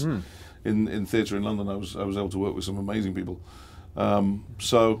 and in theatre in London I was able to work with some amazing people.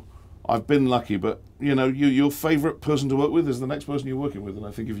 So I've been lucky, but your favourite person to work with is the next person you're working with, and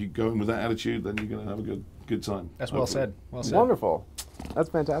I think if you go in with that attitude, then you're going to have a good time. That's well said. Well said. Wonderful. That's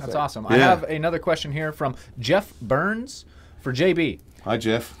fantastic. That's awesome. Yeah. I have another question here from Jeff Burns for JB. Hi,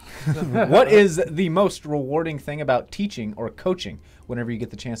 Jeff. What is the most rewarding thing about teaching or coaching whenever you get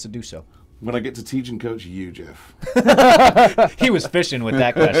the chance to do so? When I get to teach and coach you, Jeff. He was fishing with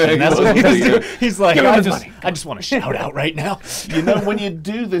that question. That's what he was doing. He's like, I just want to shout out right now. When you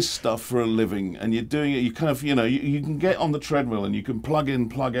do this stuff for a living and you're doing it, you kind of, you can get on the treadmill and you can plug in,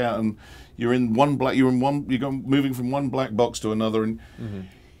 plug out, and you're moving from one black box to another, and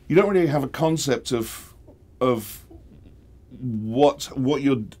you don't really have a concept of what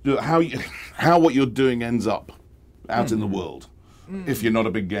you're doing ends up out in the world if you're not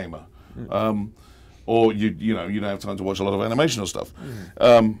a big gamer. Or you don't have time to watch a lot of animation or stuff.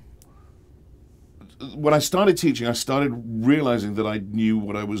 When I started teaching, I started realizing that I knew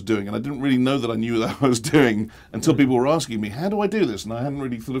what I was doing, and I didn't really know that I knew what I was doing until people were asking me, how do I do this? And I hadn't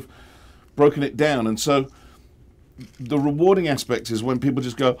really sort of broken it down. And so the rewarding aspect is when people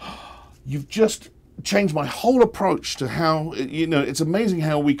just go, you've just changed my whole approach to how, it's amazing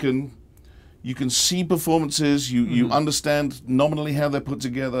how we can you can see performances, you understand nominally how they're put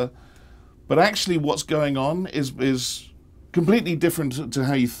together, but actually what's going on is completely different to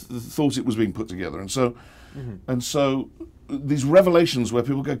how you thought it was being put together. And so these revelations where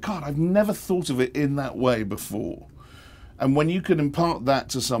people go, God, I've never thought of it in that way before. And when you can impart that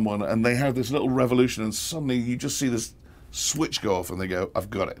to someone and they have this little revolution and suddenly you just see this switch go off and they go, I've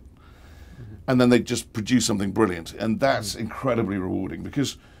got it. And then they just produce something brilliant. And that's incredibly rewarding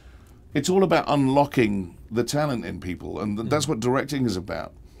because it's all about unlocking the talent in people. And that's what directing is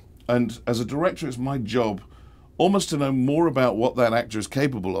about. And as a director, it's my job almost to know more about what that actor is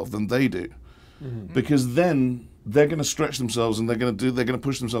capable of than they do. Because then they're going to stretch themselves and they're going to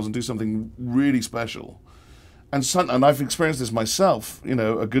push themselves and do something really special. And I've experienced this myself. You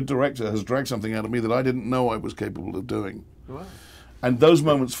know, a good director has dragged something out of me that I didn't know I was capable of doing. Wow. And those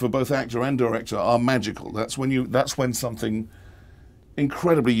moments for both actor and director are magical. That's when something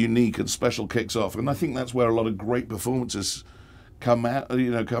incredibly unique and special kicks off. And I think that's where a lot of great performances come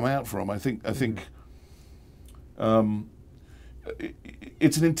out from. I think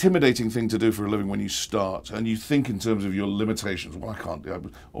it's an intimidating thing to do for a living when you start and you think in terms of your limitations. Well, I can't do it.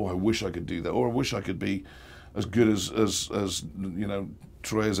 Oh, I wish I could do that. Or I wish I could be as good as you know,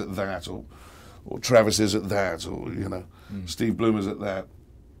 Troy is at that, or Travis is at that, or you know, Steve Bloomer's at that.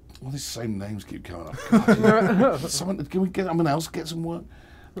 All these same names keep coming up. God, can we get someone else get some work?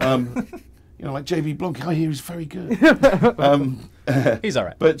 You know, like JB Blanc. I hear he's very good. He's all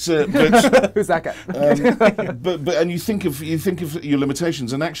right. But who's that guy? But you think of your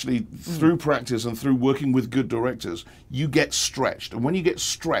limitations, and actually through practice and through working with good directors, you get stretched. And when you get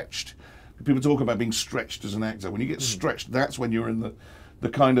stretched, people talk about being stretched as an actor. When you get stretched, that's when you're in the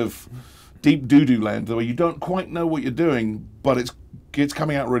kind of deep doo-doo land where you don't quite know what you're doing, but it's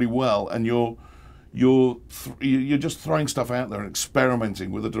coming out really well, and you're just throwing stuff out there and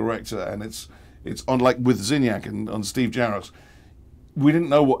experimenting with a director, and it's on, like with Zinyak and on Steve Jaros. We didn't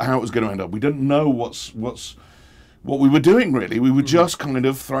know how it was going to end up. We didn't know what we were doing really. We were just kind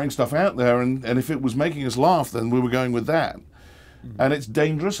of throwing stuff out there, and if it was making us laugh, then we were going with that. And it's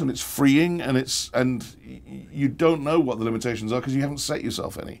dangerous and it's freeing and you don't know what the limitations are because you haven't set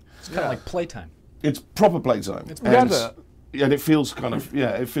yourself any. It's kind of like playtime. It's proper playtime. And it feels kind of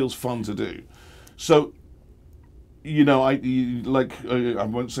it feels fun to do. So, you know, I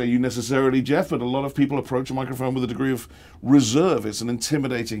won't say you necessarily, Jeff, but a lot of people approach a microphone with a degree of reserve. It's an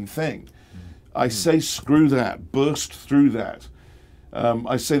intimidating thing. I say screw that, burst through that.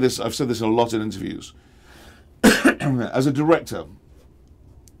 I've said this a lot in interviews. As a director,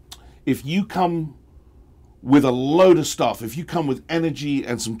 if you come with a load of stuff, if you come with energy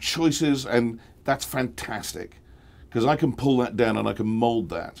and some choices, and that's fantastic, because I can pull that down and I can mold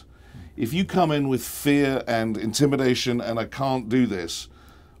that. If you come in with fear and intimidation and I can't do this,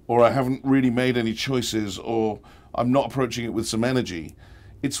 or I haven't really made any choices, or I'm not approaching it with some energy,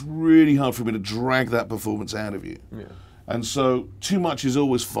 it's really hard for me to drag that performance out of you. Yeah. And so too much is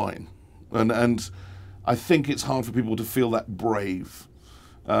always fine. And I think it's hard for people to feel that brave.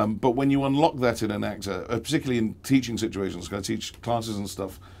 But when you unlock that in an actor, particularly in teaching situations, because I teach classes and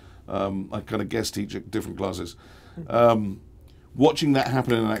stuff, I kind of guest teach at different classes, watching that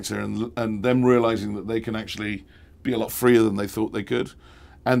happen in an actor and them realizing that they can actually be a lot freer than they thought they could,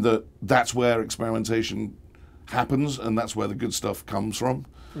 and that's where experimentation happens and that's where the good stuff comes from,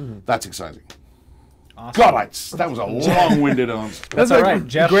 that's exciting. Awesome. God, that was a long-winded answer. That's all right,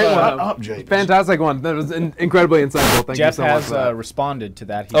 Jeff. Great one. Fantastic one. That was incredibly insightful. Thank you so much. Jeff has responded to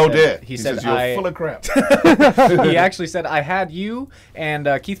that. He said you're full of crap. He actually said, I had you and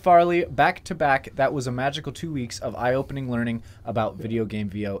Keith Farley back to back. That was a magical 2 weeks of eye-opening learning about video game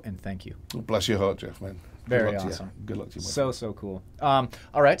VO, and thank you. Bless your heart, Jeff, man. Very awesome. Good luck to you. So cool. All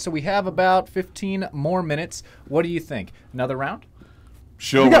right, so we have about 15 more minutes. What do you think? Another round?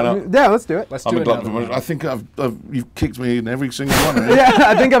 Sure, why not? Yeah, let's do it. Let's do it. I think you've kicked me in every single one of them. Yeah,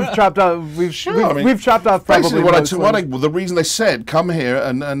 I think I've chopped off. We've chopped off probably. The reason they said come here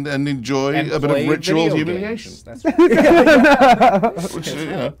and enjoy a bit of ritual humiliation. That's Which, you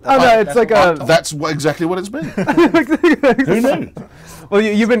know, it's like that's exactly what it's been. Who knew? Well,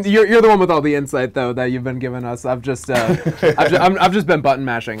 you're the one with all the insight though that you've been giving us. I've just been button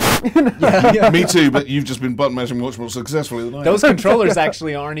mashing. Yeah. Me too, but you've just been button mashing much more successfully than I have. Those controllers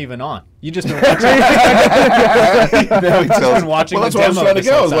actually aren't even on. You just been watching. Watching. Well, that's why I was trying to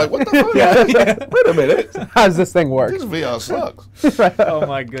go. I was like, what the fuck? Wait a minute. How does this thing work? This VR sucks. Oh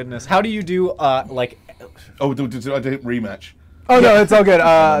my goodness. How do you do like? Oh, did I hit rematch? Oh no, it's all good.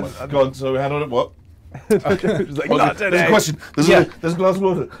 Go on. So how did it? What? Like, not today. There's a question. There's a glass of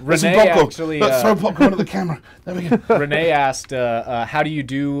water. There's some popcorn. Let's throw popcorn at the camera. There we go. Renee asked, how do you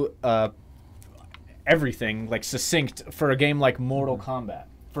do everything like succinct for a game like Mortal Kombat.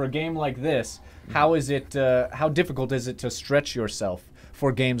 For a game like this, how is it? How difficult is it to stretch yourself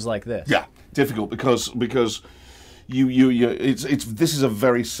for games like this? Yeah, difficult because this is a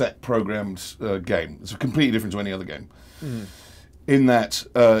very set programmed game. It's completely different to any other game. In that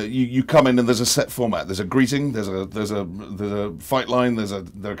you come in and there's a set format. There's a greeting. There's a fight line.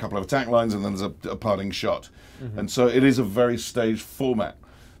 There are a couple of attack lines, and then there's a parting shot. And so it is a very staged format.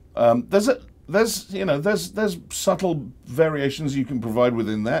 There's subtle variations you can provide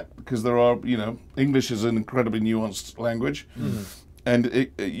within that, because there are, English is an incredibly nuanced language, and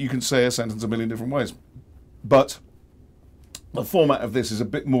you can say a sentence a million different ways. But the format of this is a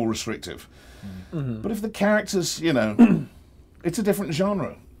bit more restrictive. But if the characters, it's a different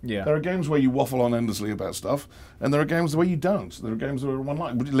genre. Yeah. There are games where you waffle on endlessly about stuff, and there are games where you don't. There are games where one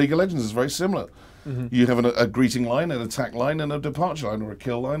line. League of Legends is very similar. You have a greeting line, an attack line, and a departure line, or a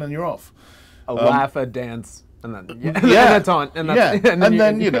kill line, and you're off. A laugh, a dance, and then and a taunt, and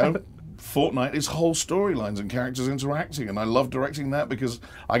then Fortnite is whole storylines and characters interacting, and I love directing that because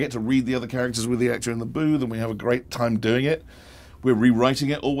I get to read the other characters with the actor in the booth, and we have a great time doing it. We're rewriting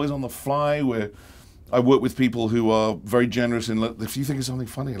it always on the fly. I work with people who are very generous in, if you think of something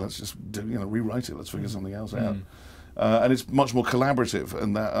funny, let's just rewrite it. Let's figure something else out. And it's much more collaborative,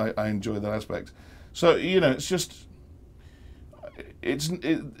 and that I enjoy that aspect. So it's just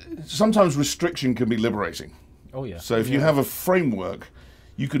sometimes restriction can be liberating. Oh yeah. So if you have a framework,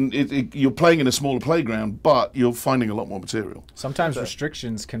 you're playing in a smaller playground, but you're finding a lot more material. Sometimes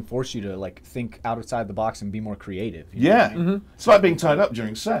restrictions can force you to think outside the box and be more creative. You know what I mean? It's like being tied up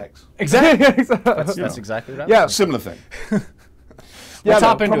during sex. Exactly. That's exactly what I was Yeah. Similar thing. Let's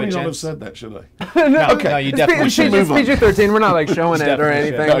hop into probably it, not have gents. said that, should I? No, you definitely It's should. PG-13. We're not showing it or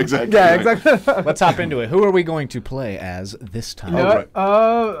Definitely anything. should. No, exactly. Yeah, Right. exactly. Let's hop into it. Who are we going to play as this time? You know right.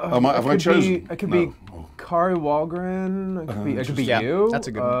 what? Have I chosen? It could No. be Kari Walgren. It could be Yeah, you. that's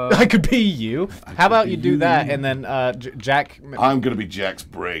a good one. I could be you. How about you do that, and then Jack... I'm going to be Jax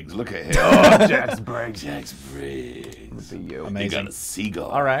Briggs. Look at him. Oh, Jax Briggs. Jax Briggs. Be you. You Amazing. got a seagull.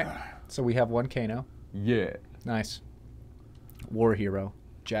 All right. So we have one Kano. Yeah. Nice. War hero.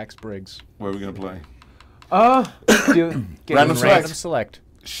 Jax Briggs. Where are we going to play? Random Random select. select.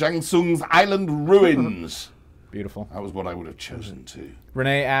 Shang Tsung's Island Ruins. Beautiful. That was what I would have chosen too.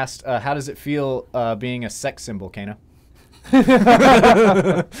 Renee asked, how does it feel being a sex symbol, Kano?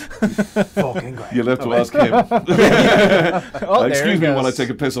 Fucking great. You'll have to ask him. Oh, there Excuse he me while I goes. take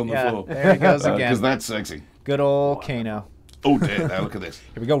a piss on the Yeah, floor. there he goes again. Because that's sexy. Good old Kano. Oh dear, now look at this.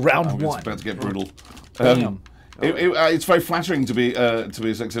 Here we go, round It's one. about to get brutal. Bam. It's very flattering to be a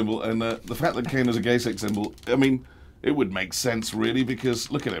sex symbol, and the fact that Kano's a gay sex symbol, I mean, it would make sense really,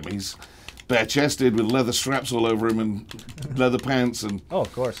 because look at him, he's bare-chested with leather straps all over him and leather pants, and Oh,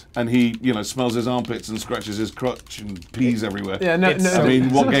 of course. he smells his armpits and scratches his crotch and pees everywhere. Yeah, no, It's- no. I mean,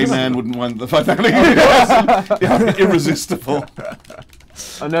 what gay man wouldn't want the fact that he was irresistible?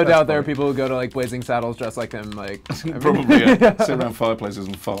 No doubt there are people who go to Blazing Saddles dressed like him. Probably, yeah. Sit around fireplaces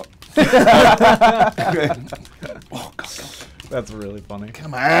and fart. Oh, God. That's really funny.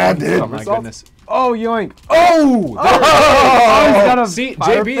 Come on, dude. Oh, my goodness. Oh, yoink. Oh! He's got a See,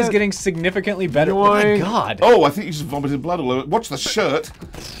 fire JB is pit. getting significantly better. Oh, my Yoink. God. Oh, I think you just vomited blood all over. Watch the shirt.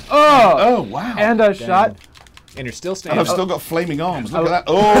 Oh, Oh, wow. and a shot. And you're still And standing. I've still got flaming arms. Look Oh. at that.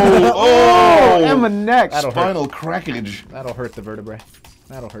 Oh, Oh, and my neck. That'll hurt. spinal crackage. That'll hurt the vertebrae.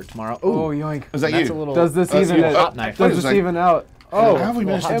 That'll hurt tomorrow. Oh, Ooh. yoink. Is that That's you? a little... Does this That's even you. it? Hot knife. Wait a Does this second. even out? How Oh, have we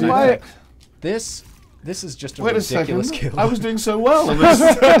managed to am do I? that? This is just a Wait a ridiculous second. kill. I was doing so well. And this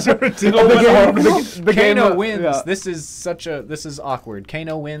it all went horribly. The game Kano wins. yeah. This is awkward.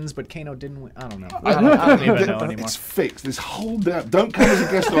 Kano wins, but Kano didn't win. I don't know. I don't even know anymore. It's fixed. This whole damn. Don't come as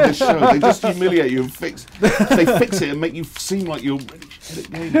a guest on this show. They just humiliate you and fix. They fix it and make you seem like you're really shit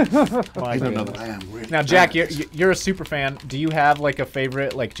at game. My You don't know goodness. that I am really. Now, Jack, bad. you're a super fan. Do you have a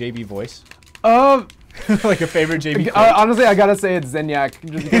favorite JB voice? Um, A favorite JB quote? honestly, I gotta say it's Zinyak.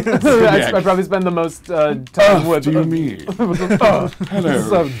 Just because I probably spend the most time with. Do you mean? Hello, Hello,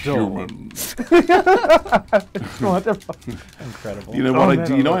 so dull. humans. What the fuck? Incredible. You know what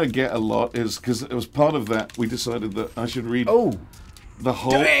man, you know what I get a lot is because it was part of that we decided that I should read Oh, the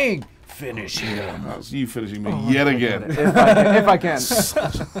whole. dang! Finish him. That's you finishing me yet again. If I can.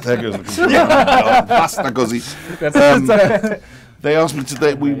 There goes the computer. Basta così. That's They asked me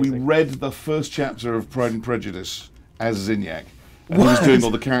today. We Amazing. read the first chapter of Pride and Prejudice as Zinyak. And he was doing all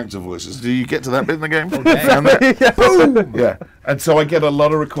the character voices. Do you get to that bit in the game? Found that? Boom! Yeah. And so I get a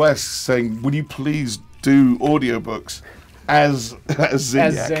lot of requests saying, "Would you please do audiobooks as Zinyak?"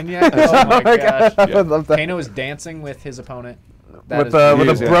 As Zinyak. Oh my gosh. I love that. Kano is dancing with his opponent. That with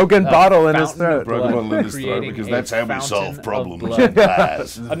is a broken bottle in his fountain of throat. Broken blood, bottle in his throat, creating because a that's how we fountain solve of problems. blood.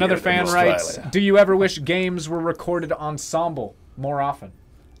 Guys. Another fan In writes, Australia. do you ever wish games were recorded ensemble more often?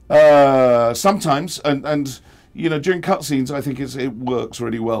 Sometimes, and you know, during cutscenes, I think it works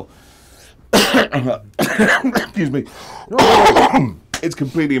really well. Excuse me. It's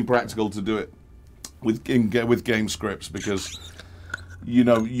completely impractical to do it with game scripts because you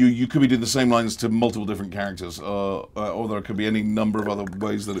know you could be doing the same lines to multiple different characters, or there could be any number of other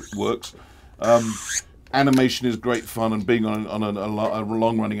ways that it works. Animation is great fun, and being on a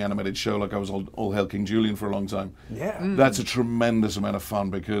long-running animated show like I was on All Hail King Julian for a long time, that's a tremendous amount of fun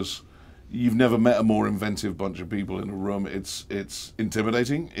because you've never met a more inventive bunch of people in a room. It's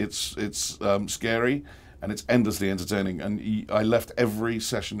intimidating, it's scary, and it's endlessly entertaining. And I left every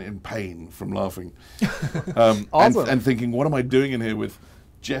session in pain from laughing, Awesome. and thinking, what am I doing in here with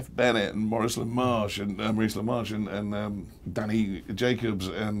Jeff Bennett and Maurice LaMarche and Danny Jacobs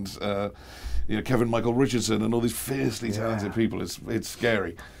and you know, Kevin Michael Richardson and all these fiercely talented people. It's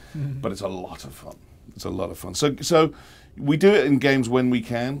scary, but it's a lot of fun. It's a lot of fun. So we do it in games when we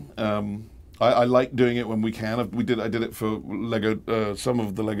can. I like doing it when we can. I did it for Lego. Some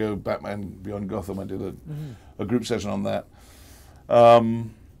of the Lego Batman Beyond Gotham. I did a group session on that.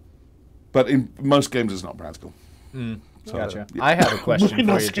 But in most games, it's not practical. So, Gotcha. yeah. I have a question for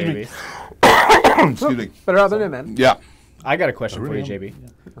you, Excuse me. JB. Excuse me. Better out than it, man. Yeah. I got a question for you, really JB.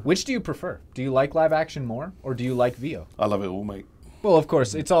 Which do you prefer? Do you like live action more, or do you like VO? I love it all, mate. Well, of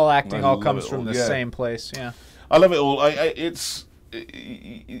course, it's all acting, I all love comes it from all, the yeah. same place. Yeah. I love it all. It's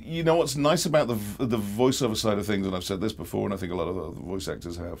you know what's nice about the voiceover side of things, and I've said this before, and I think a lot of the voice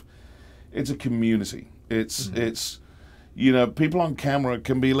actors have. It's a community. It's you know, people on camera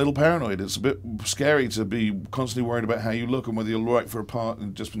can be a little paranoid. It's a bit scary to be constantly worried about how you look and whether you're right for a part,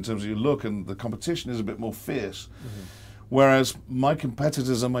 and just in terms of your look, and the competition is a bit more fierce. Whereas my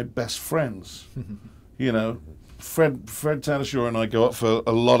competitors are my best friends. You know, Fred Tatasciore and I go up for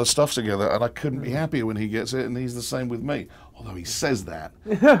a lot of stuff together, and I couldn't be happier when he gets it, and he's the same with me. Although he says that,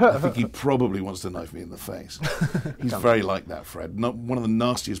 I think he probably wants to knife me in the face. He's very like that, Fred. Not one of the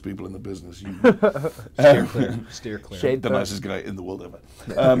nastiest people in the business. Steer clear. Steer clear. Shade The throw. nicest guy in the world ever.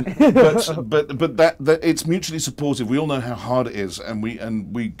 But that it's mutually supportive. We all know how hard it is, and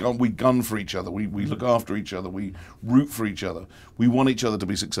we gun for each other. We look after each other. We root for each other. We want each other to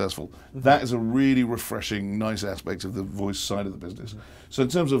be successful. That is a really refreshing, nice aspect of the voice side of the business. So in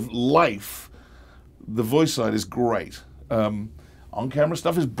terms of life, the voice side is great. On-camera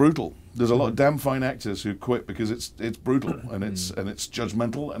stuff is brutal. There's a lot of damn fine actors who quit because it's brutal and it's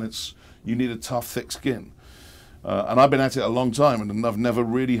judgmental, and you need a tough, thick skin. And I've been at it a long time, and I've never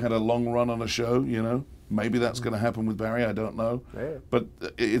really had a long run on a show. You know, maybe that's going to happen with Barry. I don't know. Yeah. But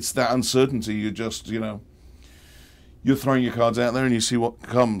it's that uncertainty. You just, you know, you're throwing your cards out there and you see what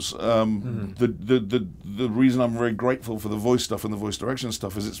comes. The reason I'm very grateful for the voice stuff and the voice direction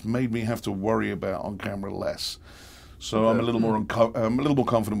stuff is it's made me have to worry about on camera less. So I'm a little more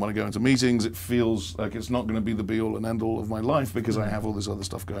confident when I go into meetings. It feels like it's not going to be the be-all and end-all of my life because I have all this other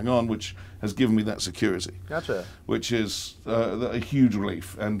stuff going on, which has given me that security. Gotcha. Which is a huge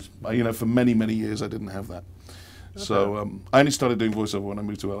relief. And you know, for many, many years I didn't have that. Okay. So I only started doing voiceover when I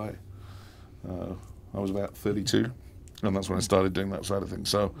moved to LA. I was about 32, and that's when I started doing that side of things.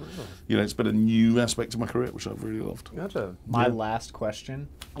 So, you know, it's been a new aspect of my career, which I've really loved. Gotcha. My last question.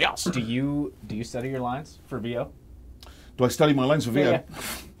 Yes. Do you study your lines for VO? Do I study my lines for VO? Yeah.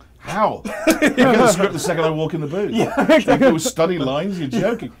 How? I get the script the second I walk in the booth. Yeah, exactly. Study lines? You're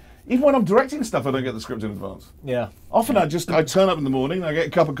joking. Even when I'm directing stuff, I don't get the script in advance. Yeah. Often I turn up in the morning, I get a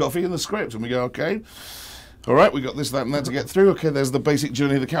cup of coffee and the script, and we go, okay, all right, we got this, that, and that to get through. Okay, there's the basic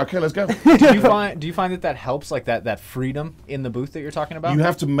journey of the car. Okay, let's go. Do you find that helps, like that freedom in the booth that you're talking about? You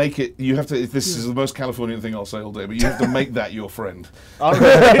have to make it. You have to. This is the most Californian thing I'll say all day, but you have to make that your friend. All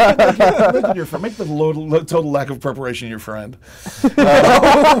right. Make it your friend. Make the total lack of preparation your friend. That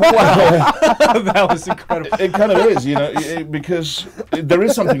was incredible. It kind of is, you know, because there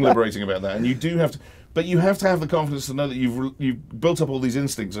is something liberating about that, and you do have to. But you have to have the confidence to know that you've built up all these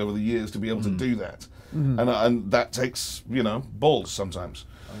instincts over the years to be able to do that, and that takes, you know, balls sometimes.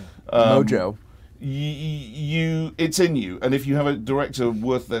 Mojo. It's in you, and if you have a director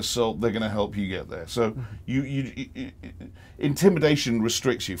worth their salt, they're going to help you get there. So intimidation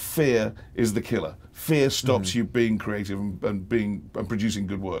restricts you. Fear is the killer. Fear stops you being creative and producing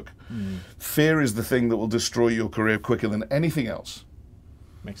good work. Fear is the thing that will destroy your career quicker than anything else.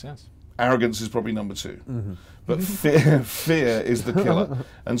 Makes sense. Arrogance is probably number 2, but fear is the killer.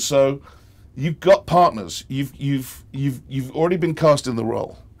 And so you've got partners. You've already been cast in the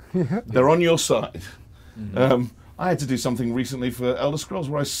role. They're on your side. I'm I had to do something recently for Elder Scrolls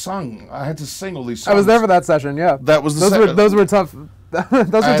where I sung. I had to sing all these songs. I was there for that session. Yeah, That was the those were tough.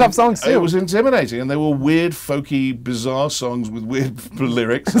 Those were tough songs too. It was intimidating, and they were weird, folky, bizarre songs with weird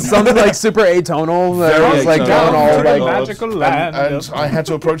lyrics. Something like super atonal. Very That was like atonal. going all Very like magical land. And I had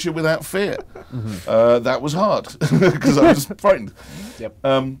to approach it without fear. That was hard because I was frightened. Yep.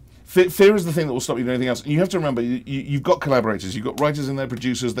 Fear is the thing that will stop you doing anything else. And you have to remember, you've got collaborators, you've got writers in there,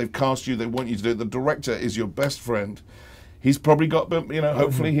 producers. They've cast you. They want you to do it. The director is your best friend. He's probably got,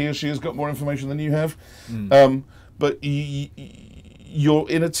 hopefully he or she has got more information than you have. But you're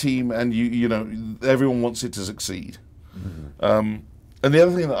in a team, and you know everyone wants it to succeed. And the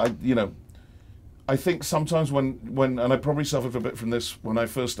other thing that I think sometimes when and I probably suffered a bit from this when I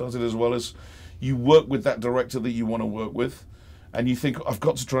first started as well, as you work with that director that you want to work with, and you think, I've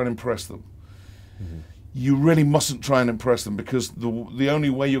got to try and impress them. You really mustn't try and impress them, because the only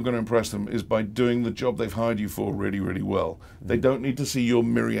way you're going to impress them is by doing the job they've hired you for really, really well. They don't need to see your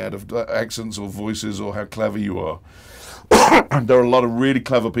myriad of accents or voices or how clever you are. There are a lot of really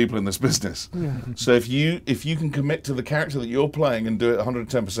clever people in this business. So if you can commit to the character that you're playing and do it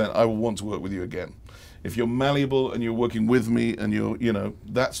 110%, I will want to work with you again. If you're malleable and you're working with me and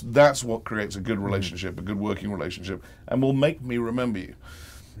that's what creates a good relationship, a good working relationship, and will make me remember you.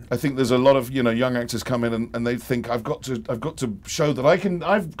 I think there's a lot of young actors come in and they think I've got to show that I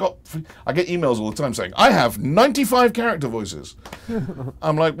get emails all the time saying I have 95 character voices.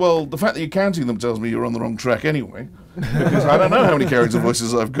 I'm like, well, the fact that you're counting them tells me you're on the wrong track anyway, because I don't know how many character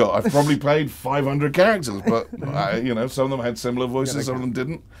voices I've got. I've probably played 500 characters, but some of them had similar voices, some of them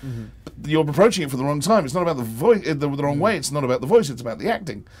didn't. You're approaching it from the wrong time. It's not about the voice, the wrong way. It's not about the voice. It's about the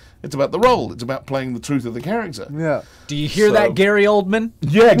acting. It's about the role. It's about playing the truth of the character. Yeah. Do you hear that, Gary Oldman?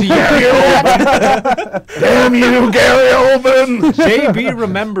 Yeah, Gary Oldman. Damn you, Gary Oldman. JB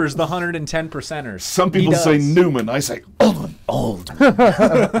remembers the 110%ers. Some people say Newman. I say Oldman.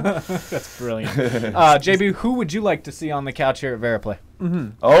 That's brilliant. JB, who would you like to see on the couch here at VeriPlay?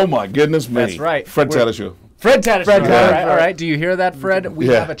 Oh my goodness me. That's right. Fred Tatasciore. Fred Tatasciore. Fred All right. Do you hear that, Fred? We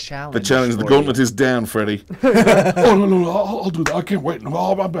Yeah. have a challenge. The challenge. The for gauntlet you. is down, Freddie. Oh no, I'll do that. I can't wait. No,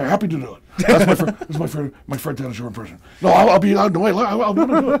 I'll be happy to do it. That's my Fred Tatasciore impression. No, I'll be out in the way. I'll do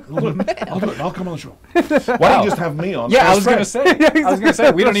it. I'll do it. I'll come on the show. Why don't you just have me on? Yeah, I as was Fred? going to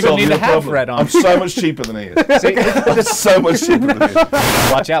say, we don't even Solve need to your have problem. Fred on. I'm so much cheaper than he is. See? I'm so much cheaper than he is.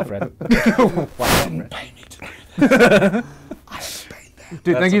 Watch out, Fred. Watch out, Fred. Pay me to do that. I haven't paid that.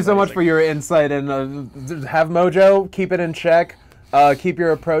 Dude, thank you so much amazing. for your insight, and have mojo, keep it in check, keep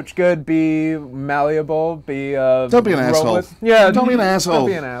your approach good, be malleable, be Don't be an asshole. Yeah, Don't be an asshole. Don't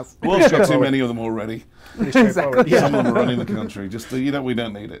be an ass. The world's got too many of them already. Exactly. Some of them are running the country. Just we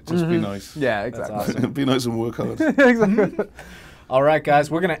don't need it. Just be nice. Yeah, exactly. awesome. Be nice and work hard. Exactly. All right, guys,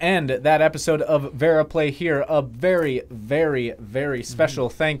 we're going to end that episode of VeriPlay here. A very, very, very special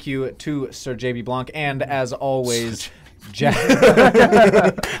thank you to Sir JB Blanc, and as always, Jack.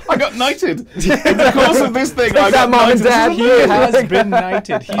 I got knighted in the course of this thing. I got Mom and knighted. Dad. He has been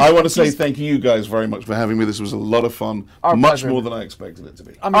knighted. I want to say thank you guys very much for having me. This was a lot of fun. Our Much pleasure. more than I expected it to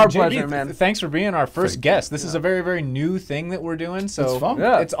be. I mean, Our JB, pleasure, man. Thanks for being our first Thank guest. This is a very, very new thing that we're doing, so It's fun.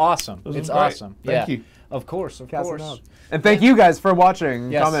 Yeah. it's awesome. This It's is great. awesome. Thank Yeah. you. Of course, of Cast it course. out. And thank you guys for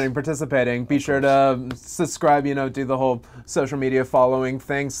watching, Yes. commenting, participating. Be sure to subscribe, do the whole social media following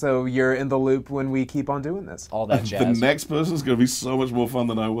thing so you're in the loop when we keep on doing this. All that The jazz. next person's going to be so much more fun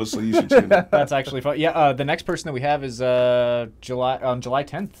than I was, so you should tune in. That's actually fun. Yeah, the next person that we have is July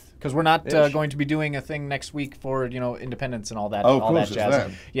 10th, because we're not going to be doing a thing next week for Independence and all that. Oh, of all course, that it's jazz.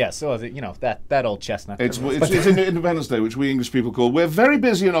 that. Yeah, so that old chestnut. It's Independence Day, which we English people call. We're very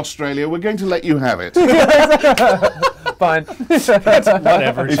busy in Australia. We're going to let you have it. Fine.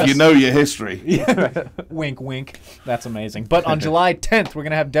 Whatever. If you know your history. Wink, wink. That's amazing. But on July 10th, we're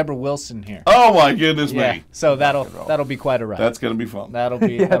gonna have Deborah Wilson here. Oh my goodness Yeah, me. so that'll be quite a ride. That's going to be fun. That'll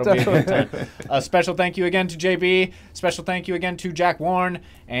be a good time. A special thank you again to JB. Special thank you again to Jack Warren.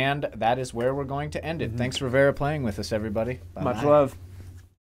 And that is where we're going to end it. Thanks for playing with us, everybody. Bye-bye. Much love.